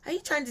 Are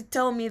you trying to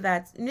tell me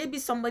that maybe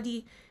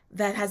somebody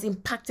that has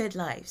impacted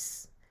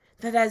lives,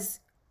 that has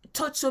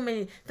taught so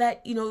many,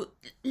 that,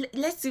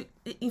 let's see,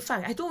 in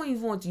fact, I don't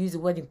even want to use the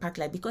word impact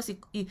life because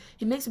it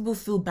makes people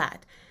feel bad.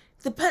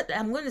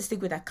 I'm going to stick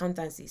with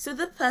accountancy. So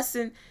the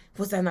person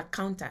was an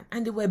accountant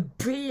and they were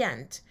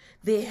brilliant.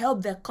 They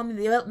helped their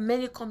company, they helped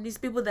many companies,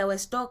 people that were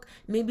stuck,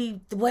 maybe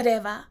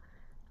whatever.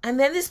 And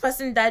then this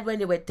person died when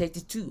they were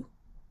 32.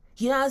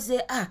 You now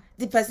say,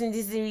 the person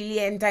didn't really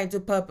enter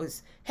into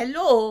purpose.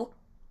 Hello?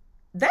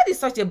 That is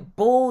such a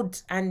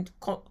bold and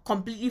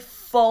completely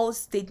false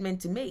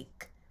statement to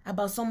make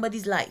about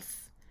somebody's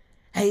life.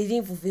 They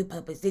didn't fulfill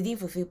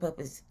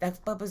purpose.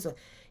 That purpose was...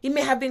 It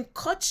may have been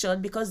cut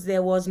short because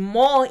there was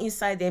more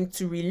inside them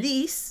to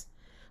release.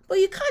 But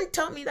you can't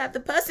tell me that the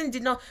person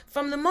did not...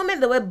 From the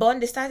moment they were born,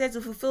 they started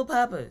to fulfill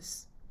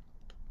purpose.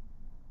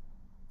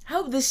 I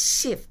hope this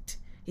shift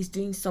is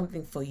doing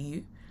something for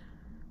you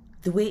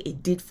the way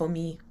it did for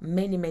me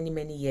many, many,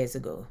 many years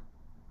ago.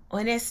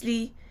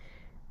 Honestly,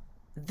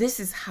 this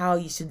is how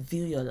you should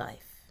view your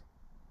life.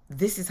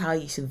 This is how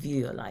you should view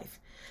your life.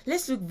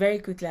 Let's look very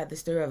quickly at the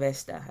story of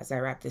Esther as I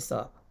wrap this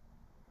up.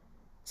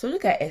 So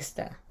look at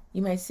Esther.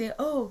 You might say,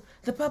 oh,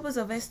 the purpose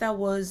of Esther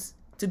was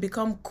to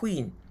become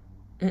queen.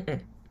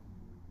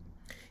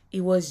 It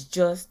was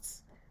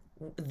just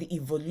the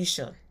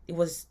evolution. It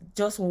was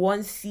just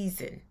one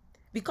season.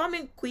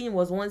 Becoming queen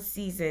was one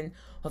season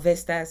of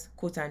Esther's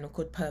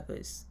quote-unquote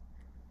purpose,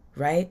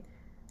 right?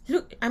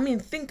 Look, I mean,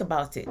 think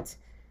about it.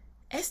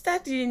 Esther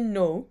didn't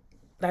know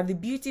that the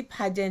beauty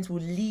pageant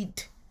would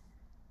lead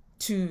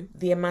to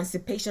the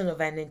emancipation of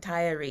an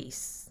entire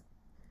race.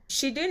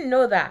 She didn't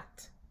know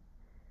that.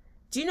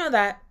 Do you know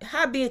that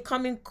her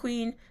becoming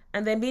queen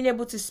and then being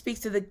able to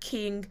speak to the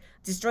king,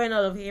 destroying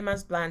all of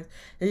Haman's plans,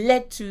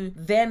 led to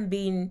them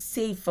being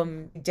saved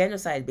from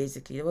genocide,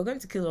 basically? They were going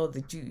to kill all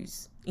the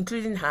Jews,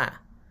 including her.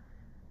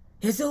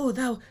 He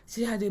said,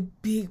 she had a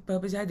big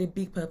purpose,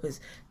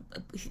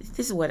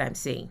 This is what I'm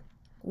saying.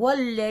 What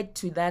led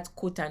to that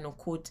quote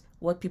unquote,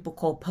 what people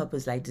call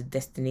purpose, like the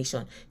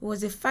destination? It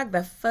was the fact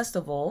that, first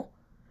of all,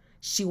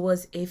 she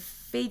was a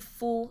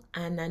faithful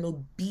and an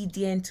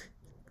obedient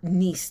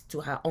niece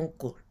to her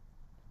uncle.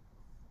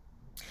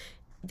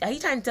 Are you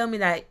trying to tell me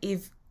that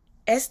if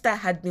Esther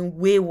had been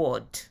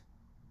wayward,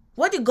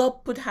 what did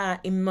God put her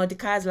in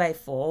Mordecai's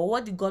life for? Or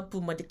what did God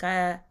put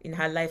Mordecai in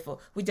her life for?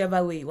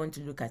 Whichever way you want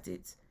to look at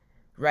it,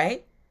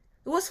 right?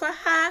 It was for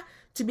her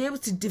to be able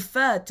to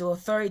defer to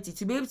authority,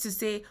 to be able to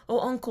say, oh,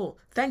 uncle,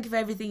 thank you for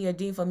everything you're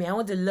doing for me. I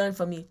want to learn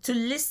from you. To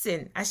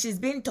listen as she's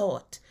been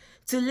taught,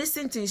 to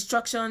listen to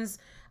instructions.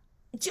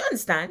 Do you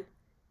understand?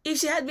 If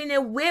she had been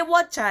a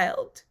wayward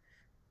child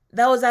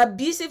that was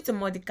abusive to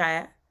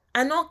Mordecai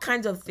and all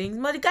kinds of things,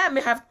 Mordecai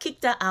may have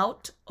kicked her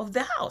out of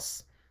the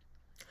house.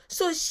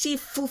 So she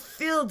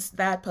fulfilled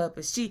that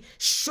purpose. She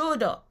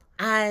showed up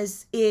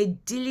as a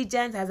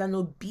diligent, as an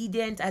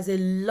obedient, as a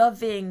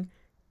loving,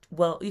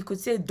 well, you could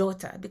say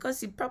daughter, because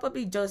she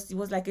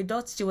was like a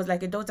daughter. She was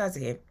like a daughter to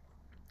him.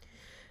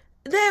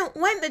 Then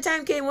when the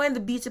time came, when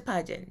the beauty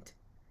pageant,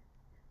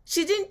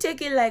 she didn't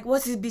take it like,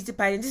 what's this beauty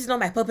pageant? This is not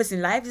my purpose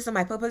in life. This is not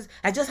my purpose.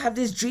 I just have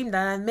this dream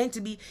that I'm meant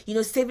to be,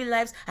 saving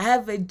lives. I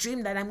have a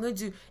dream that I'm going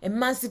to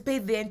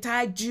emancipate the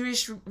entire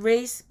Jewish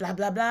race, blah,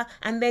 blah, blah.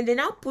 And then they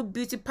now put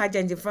beauty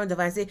pageant in front of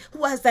her and say,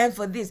 who has time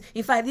for this?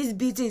 In fact, this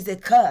beauty is a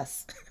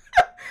curse.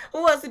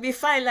 Who wants to be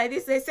fine like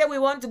this? They say we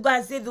want to go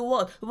and save the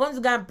world. We want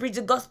to go and preach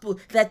the gospel.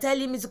 They're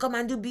telling me to come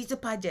and do beauty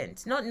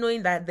pageant, not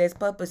knowing that there's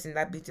purpose in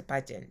that beauty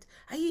pageant.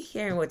 Are you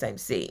hearing what I'm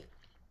saying?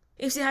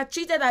 If she had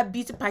treated that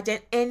beauty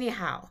pageant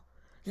anyhow,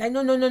 like,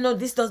 no,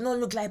 this does not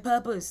look like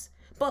purpose.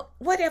 But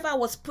whatever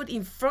was put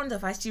in front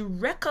of her, she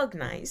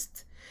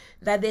recognized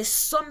that there's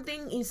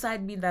something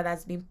inside me that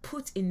has been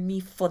put in me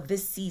for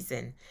this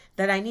season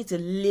that I need to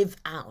live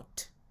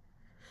out.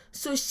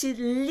 So she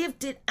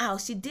lived it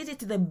out. She did it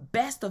to the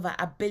best of her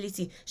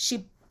ability.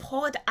 She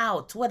poured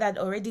out what had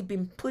already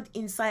been put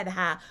inside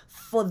her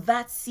for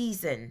that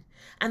season.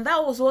 And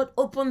that was what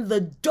opened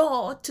the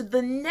door to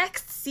the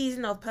next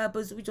season of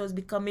purpose, which was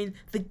becoming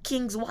the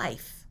king's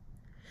wife.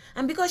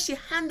 And because she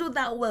handled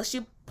that well,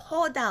 she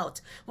poured out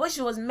what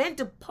she was meant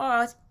to pour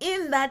out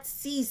in that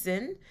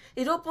season.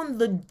 It opened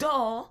the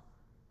door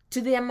to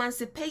the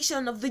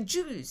emancipation of the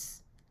Jews.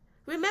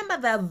 Remember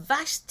that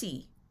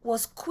Vashti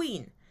was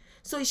queen.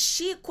 So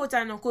she, quote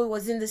unquote,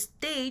 was in the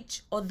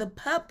stage or the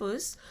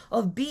purpose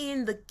of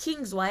being the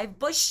king's wife,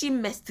 but she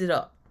messed it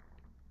up.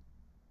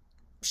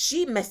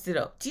 She messed it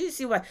up. Do you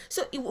see why?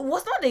 So it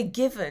was not a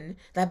given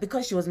that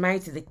because she was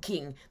married to the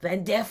king,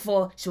 then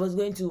therefore she was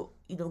going to,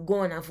 go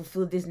on and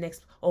fulfill this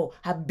next,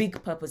 her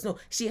big purpose. No,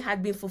 she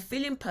had been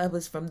fulfilling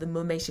purpose from the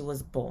moment she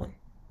was born.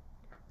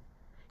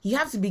 You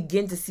have to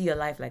begin to see your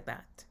life like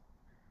that.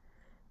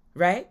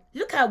 Right?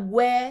 Look at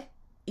where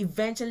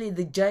eventually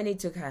the journey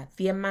took her.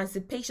 The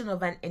emancipation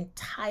of an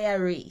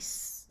entire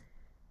race.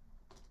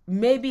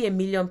 Maybe 1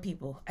 million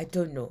people, I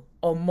don't know,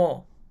 or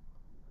more.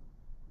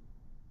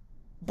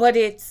 But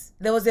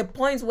there was a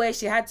point where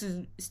she had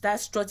to start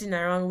strutting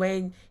around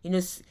wearing,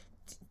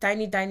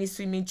 tiny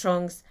swimming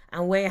trunks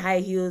and wearing high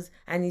heels,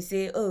 and you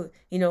say,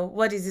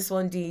 what is this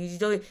one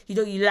doing?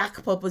 You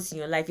lack purpose in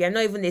your life. You're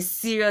not even a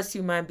serious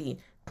human being.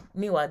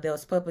 Meanwhile, there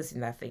was purpose in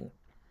that thing.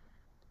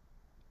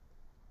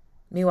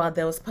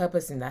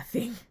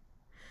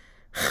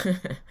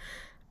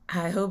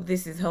 I hope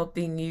this is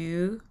helping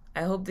you.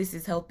 I hope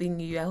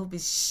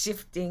it's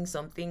shifting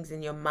some things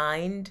in your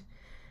mind.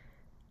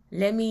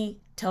 Let me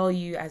tell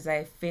you as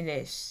I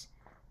finish,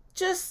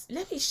 just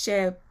let me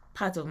share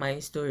part of my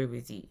story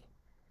with you.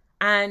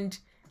 And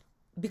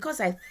because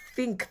I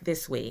think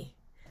this way,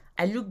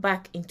 I look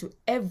back into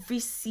every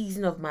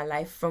season of my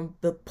life from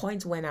the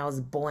point when I was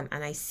born,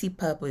 and I see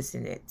purpose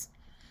in it.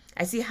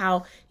 I see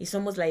how it's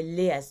almost like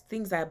layers.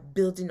 Things are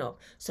building up.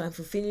 So I'm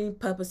fulfilling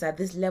purpose at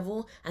this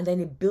level, and then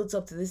it builds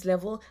up to this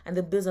level, and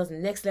then builds up to the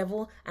next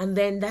level, and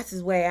then that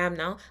is where I am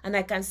now. And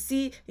I can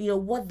see,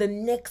 what the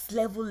next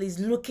level is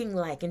looking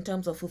like in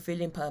terms of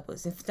fulfilling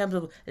purpose, in terms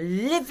of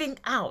living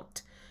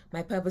out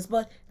my purpose.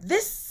 But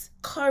this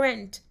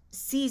current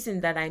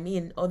season that I'm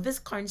in, or this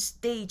current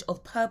stage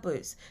of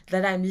purpose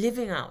that I'm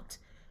living out,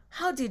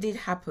 how did it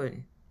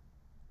happen?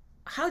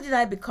 How did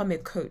I become a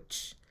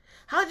coach?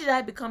 How did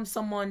I become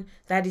someone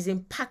that is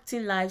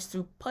impacting lives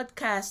through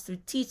podcasts, through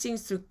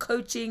teachings, through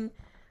coaching,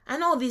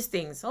 and all these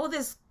things, all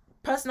these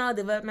personal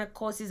development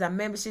courses and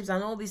memberships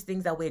and all these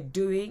things that we're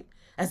doing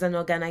as an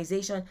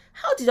organization?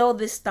 How did all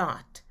this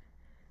start?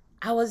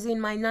 I was in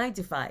my 9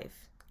 to 5.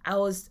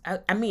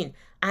 I mean,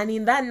 and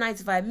in that 9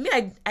 to 5, me,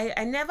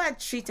 I never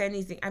treat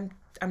anything. I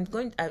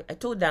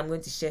told them I'm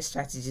going to share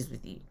strategies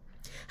with you.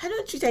 I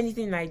don't treat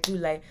anything I do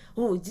like,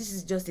 oh, this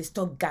is just a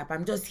stopgap.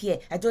 I'm just here.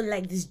 I don't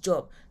like this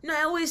job. No,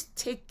 I always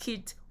take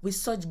it with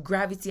such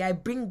gravity. I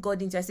bring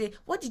God into it. I say,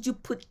 what did you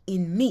put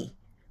in me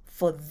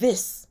for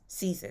this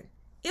season?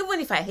 Even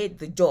if I hate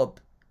the job.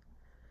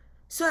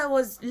 So I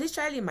was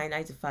literally in my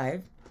 9 to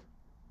 5.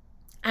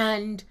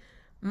 And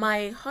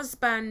my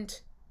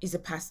husband is a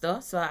pastor.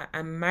 So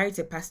I'm married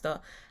to a pastor.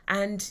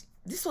 And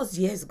this was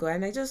years ago.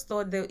 And I just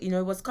thought that,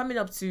 it was coming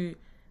up to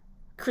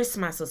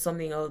Christmas or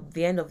something, or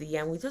the end of the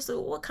year, and we just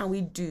thought, what can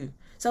we do?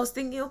 So I was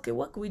thinking, okay,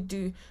 what can we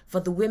do for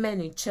the women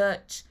in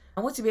church?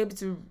 I want to be able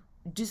to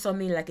do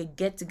something like a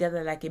get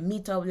together, like a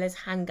meetup, let's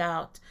hang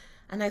out.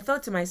 And I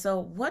thought to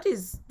myself, what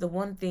is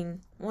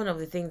one of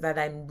the things that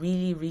I'm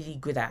really, really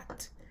good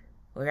at?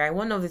 All right,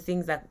 one of the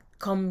things that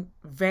come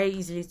very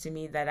easily to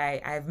me that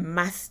I've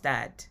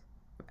mastered.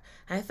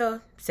 I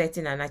thought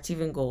setting and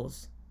achieving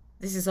goals.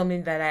 This is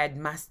something that I had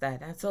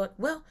mastered. I thought,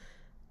 well,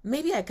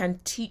 maybe I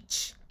can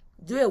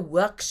do a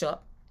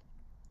workshop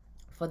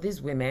for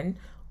these women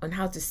on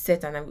how to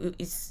set, and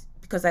it's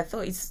because I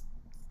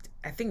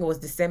think it was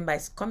December,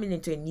 it's coming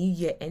into a new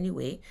year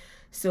anyway,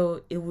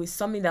 so it was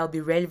something that will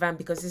be relevant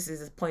because this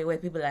is a point where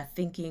people are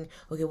thinking,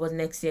 okay, what's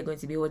next year going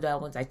to be, what do I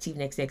want to achieve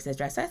next year,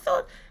 etc. So I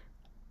thought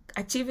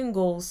achieving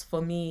goals,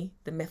 for me,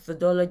 the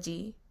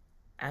methodology,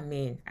 I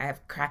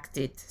have cracked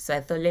it. So I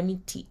thought, let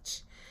me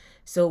teach.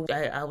 So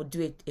I would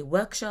do a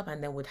workshop,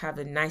 and then would have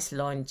a nice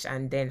lunch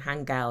and then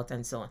hang out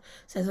and so on.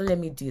 So I thought, let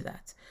me do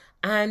that.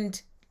 And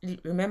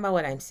remember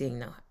what I'm saying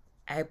now.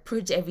 I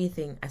approach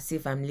everything as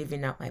if I'm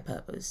living out my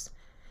purpose.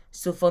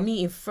 So for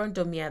me, in front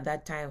of me at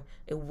that time,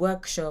 a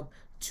workshop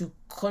to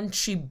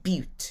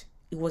contribute.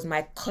 It was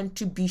my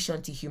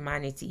contribution to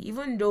humanity.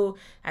 Even though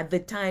at the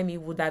time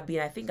it would have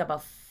been, I think,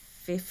 about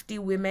 50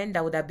 women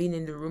that would have been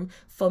in the room.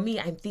 For me,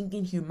 I'm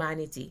thinking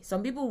humanity.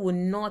 Some people will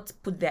not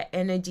put their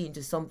energy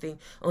into something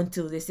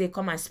until they say,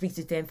 come and speak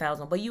to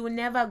 10,000. But you will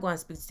never go and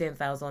speak to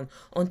 10,000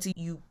 until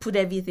you put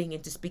everything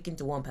into speaking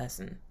to one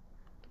person.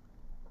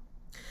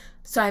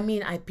 So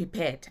I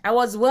prepared. I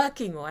was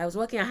working. I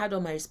had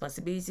all my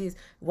responsibilities,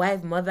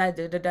 wife, mother,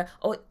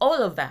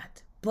 all of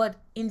that. But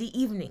in the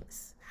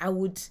evenings and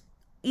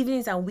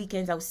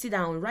weekends, I would sit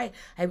down and write.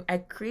 I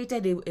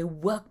created a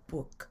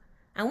workbook.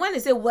 And when I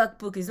say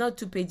workbook, it's not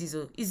 2 pages.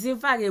 It's in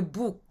fact a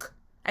book.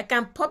 I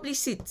can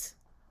publish it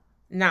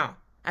now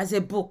as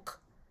a book.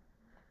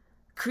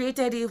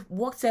 Created it,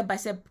 worked step by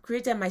step,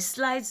 created my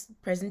slides,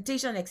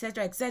 presentation,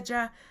 etc.,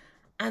 etc.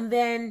 And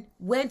then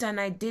went and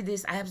I did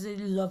this. I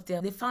absolutely loved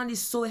it. They found it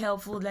so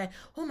helpful. Like,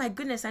 oh my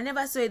goodness, I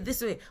never saw it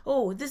this way.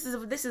 Oh, this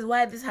is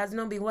why this has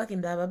not been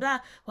working, blah, blah, blah.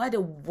 What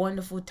a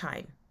wonderful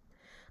time.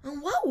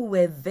 And while we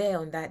were there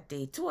on that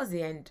day, towards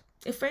the end,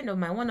 a friend of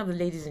mine, one of the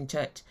ladies in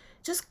church,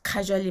 just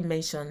casually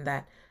mentioned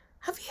that,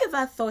 have you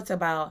ever thought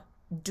about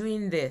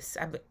doing this,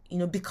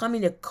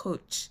 becoming a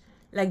coach,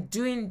 like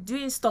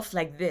doing stuff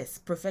like this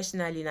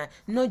professionally now,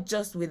 not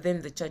just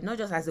within the church, not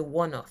just as a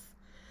one-off.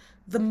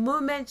 The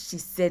moment she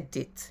said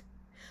it,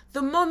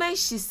 the moment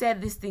she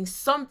said this thing,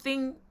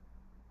 something,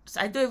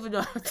 I don't even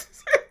know how to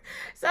say,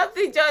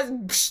 something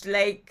just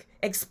like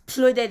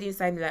exploded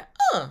inside me, like,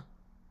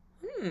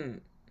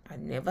 I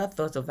never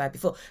thought of that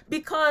before,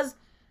 because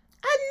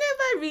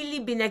I'd never really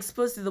been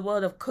exposed to the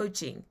world of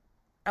coaching.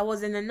 I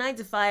was in a 9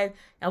 to 5,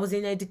 I was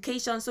in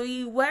education, so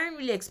you weren't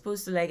really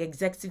exposed to like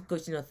executive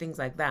coaching or things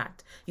like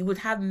that. You would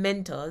have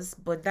mentors,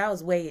 but that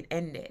was where it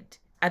ended.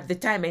 At the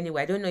time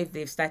anyway, I don't know if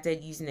they've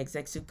started using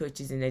executive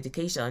coaches in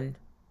education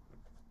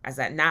as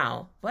at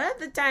now. But at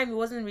the time, it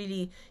wasn't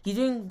really, you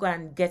didn't go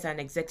and get an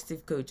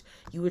executive coach.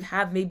 You would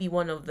have maybe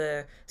one of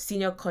the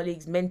senior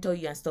colleagues mentor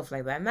you and stuff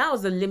like that. And that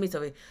was the limit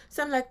of it.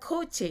 So I'm like,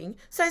 coaching.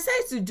 So I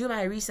started to do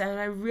my research and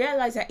I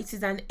realized that it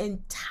is an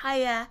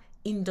entire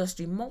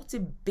industry,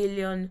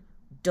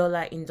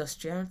 multi-billion-dollar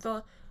industry. And I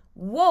thought,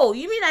 whoa,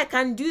 you mean I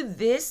can do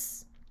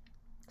this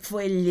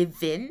for a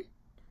living?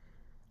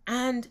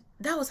 And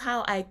that was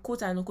how I,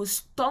 quote unquote,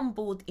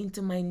 stumbled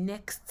into my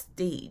next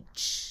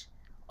stage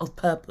of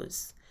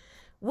purpose.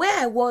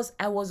 Where I was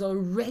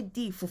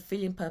already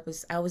fulfilling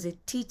purpose. I was a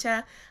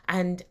teacher,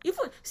 and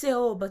even say,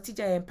 oh, but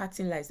teacher, you're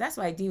impacting lives. That's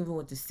why I didn't even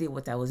want to say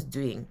what I was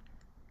doing.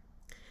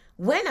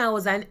 When I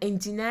was an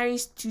engineering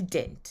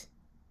student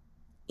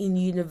in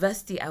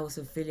university, I was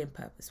fulfilling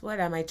purpose. What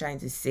am I trying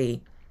to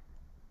say?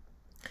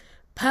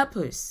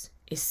 Purpose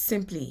is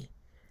simply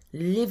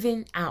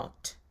living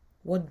out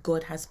what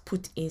God has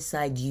put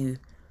inside you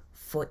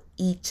for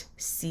each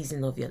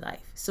season of your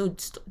life. So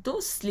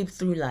don't sleep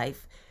through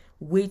life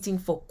waiting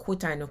for,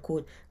 quote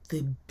unquote,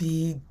 the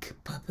big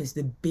purpose,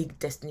 the big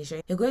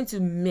destination. You're going to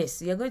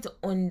miss, you're going to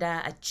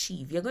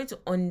underachieve, you're going to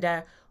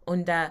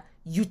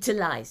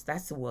underutilize,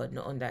 that's the word,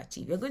 not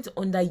underachieve. You're going to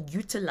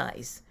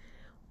underutilize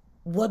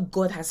what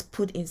God has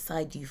put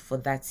inside you for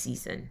that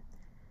season.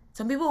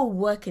 Some people will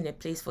work in a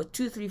place for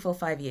 2, 3, 4,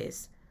 5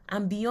 years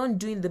And beyond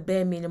doing the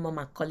bare minimum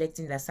and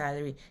collecting their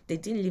salary, they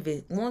didn't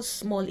leave one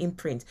small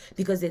imprint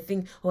because they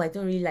think, oh, I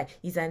don't really like,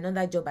 it's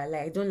another job I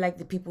like, I don't like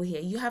the people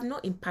here. You have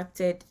not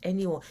impacted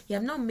anyone. You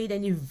have not made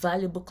any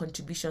valuable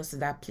contributions to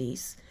that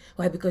place.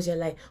 Why? Because you're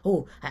like,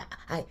 oh,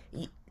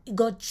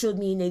 God showed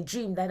me in a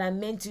dream that I'm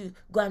meant to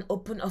go and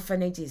open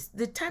orphanages.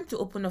 The time to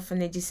open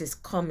orphanages is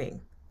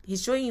coming.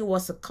 He's showing you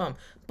what's to come.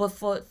 But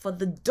for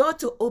the door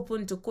to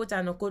open, to quote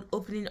and unquote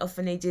opening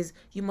orphanages,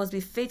 you must be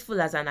faithful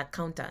as an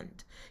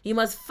accountant. You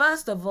must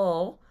first of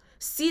all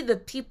see the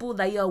people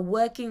that you're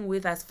working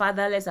with as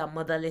fatherless and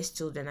motherless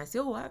children and say,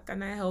 oh, how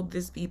can I help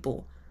these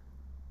people?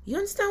 You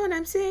understand what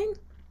I'm saying?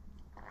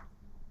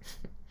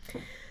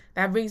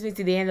 That brings me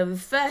to the end of the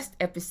first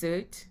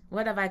episode.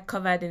 What have I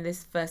covered in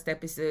this first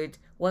episode?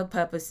 What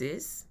purpose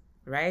is,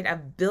 right?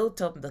 I've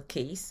built up the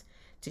case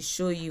to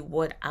show you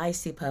what I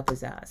see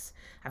purpose as.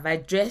 I've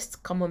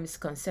addressed common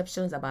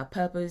misconceptions about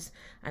purpose,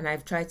 and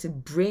I've tried to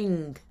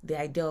bring the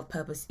idea of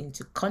purpose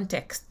into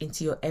context,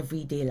 into your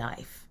everyday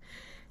life.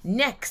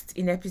 Next,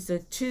 in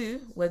episode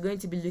 2, we're going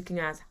to be looking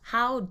at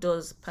how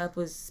does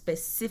purpose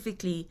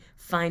specifically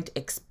find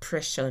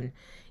expression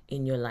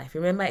in your life.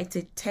 Remember, it's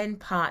a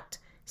 10-part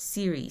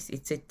series.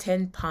 It's a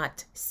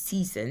 10-part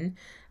season.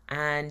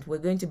 And we're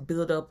going to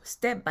build up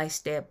step by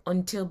step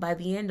until by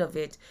the end of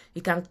it,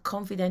 you can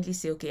confidently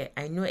say, okay,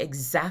 I know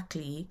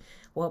exactly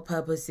what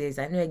purpose is.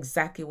 I know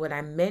exactly what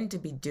I'm meant to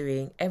be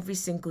doing every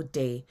single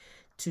day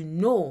to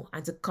know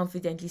and to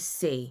confidently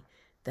say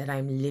that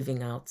I'm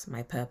living out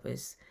my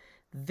purpose.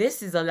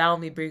 This is Allow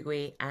Me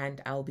Brigway, and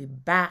I'll be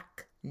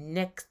back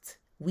next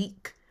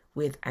week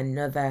with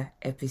another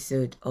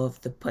episode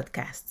of the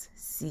podcast.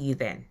 See you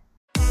then.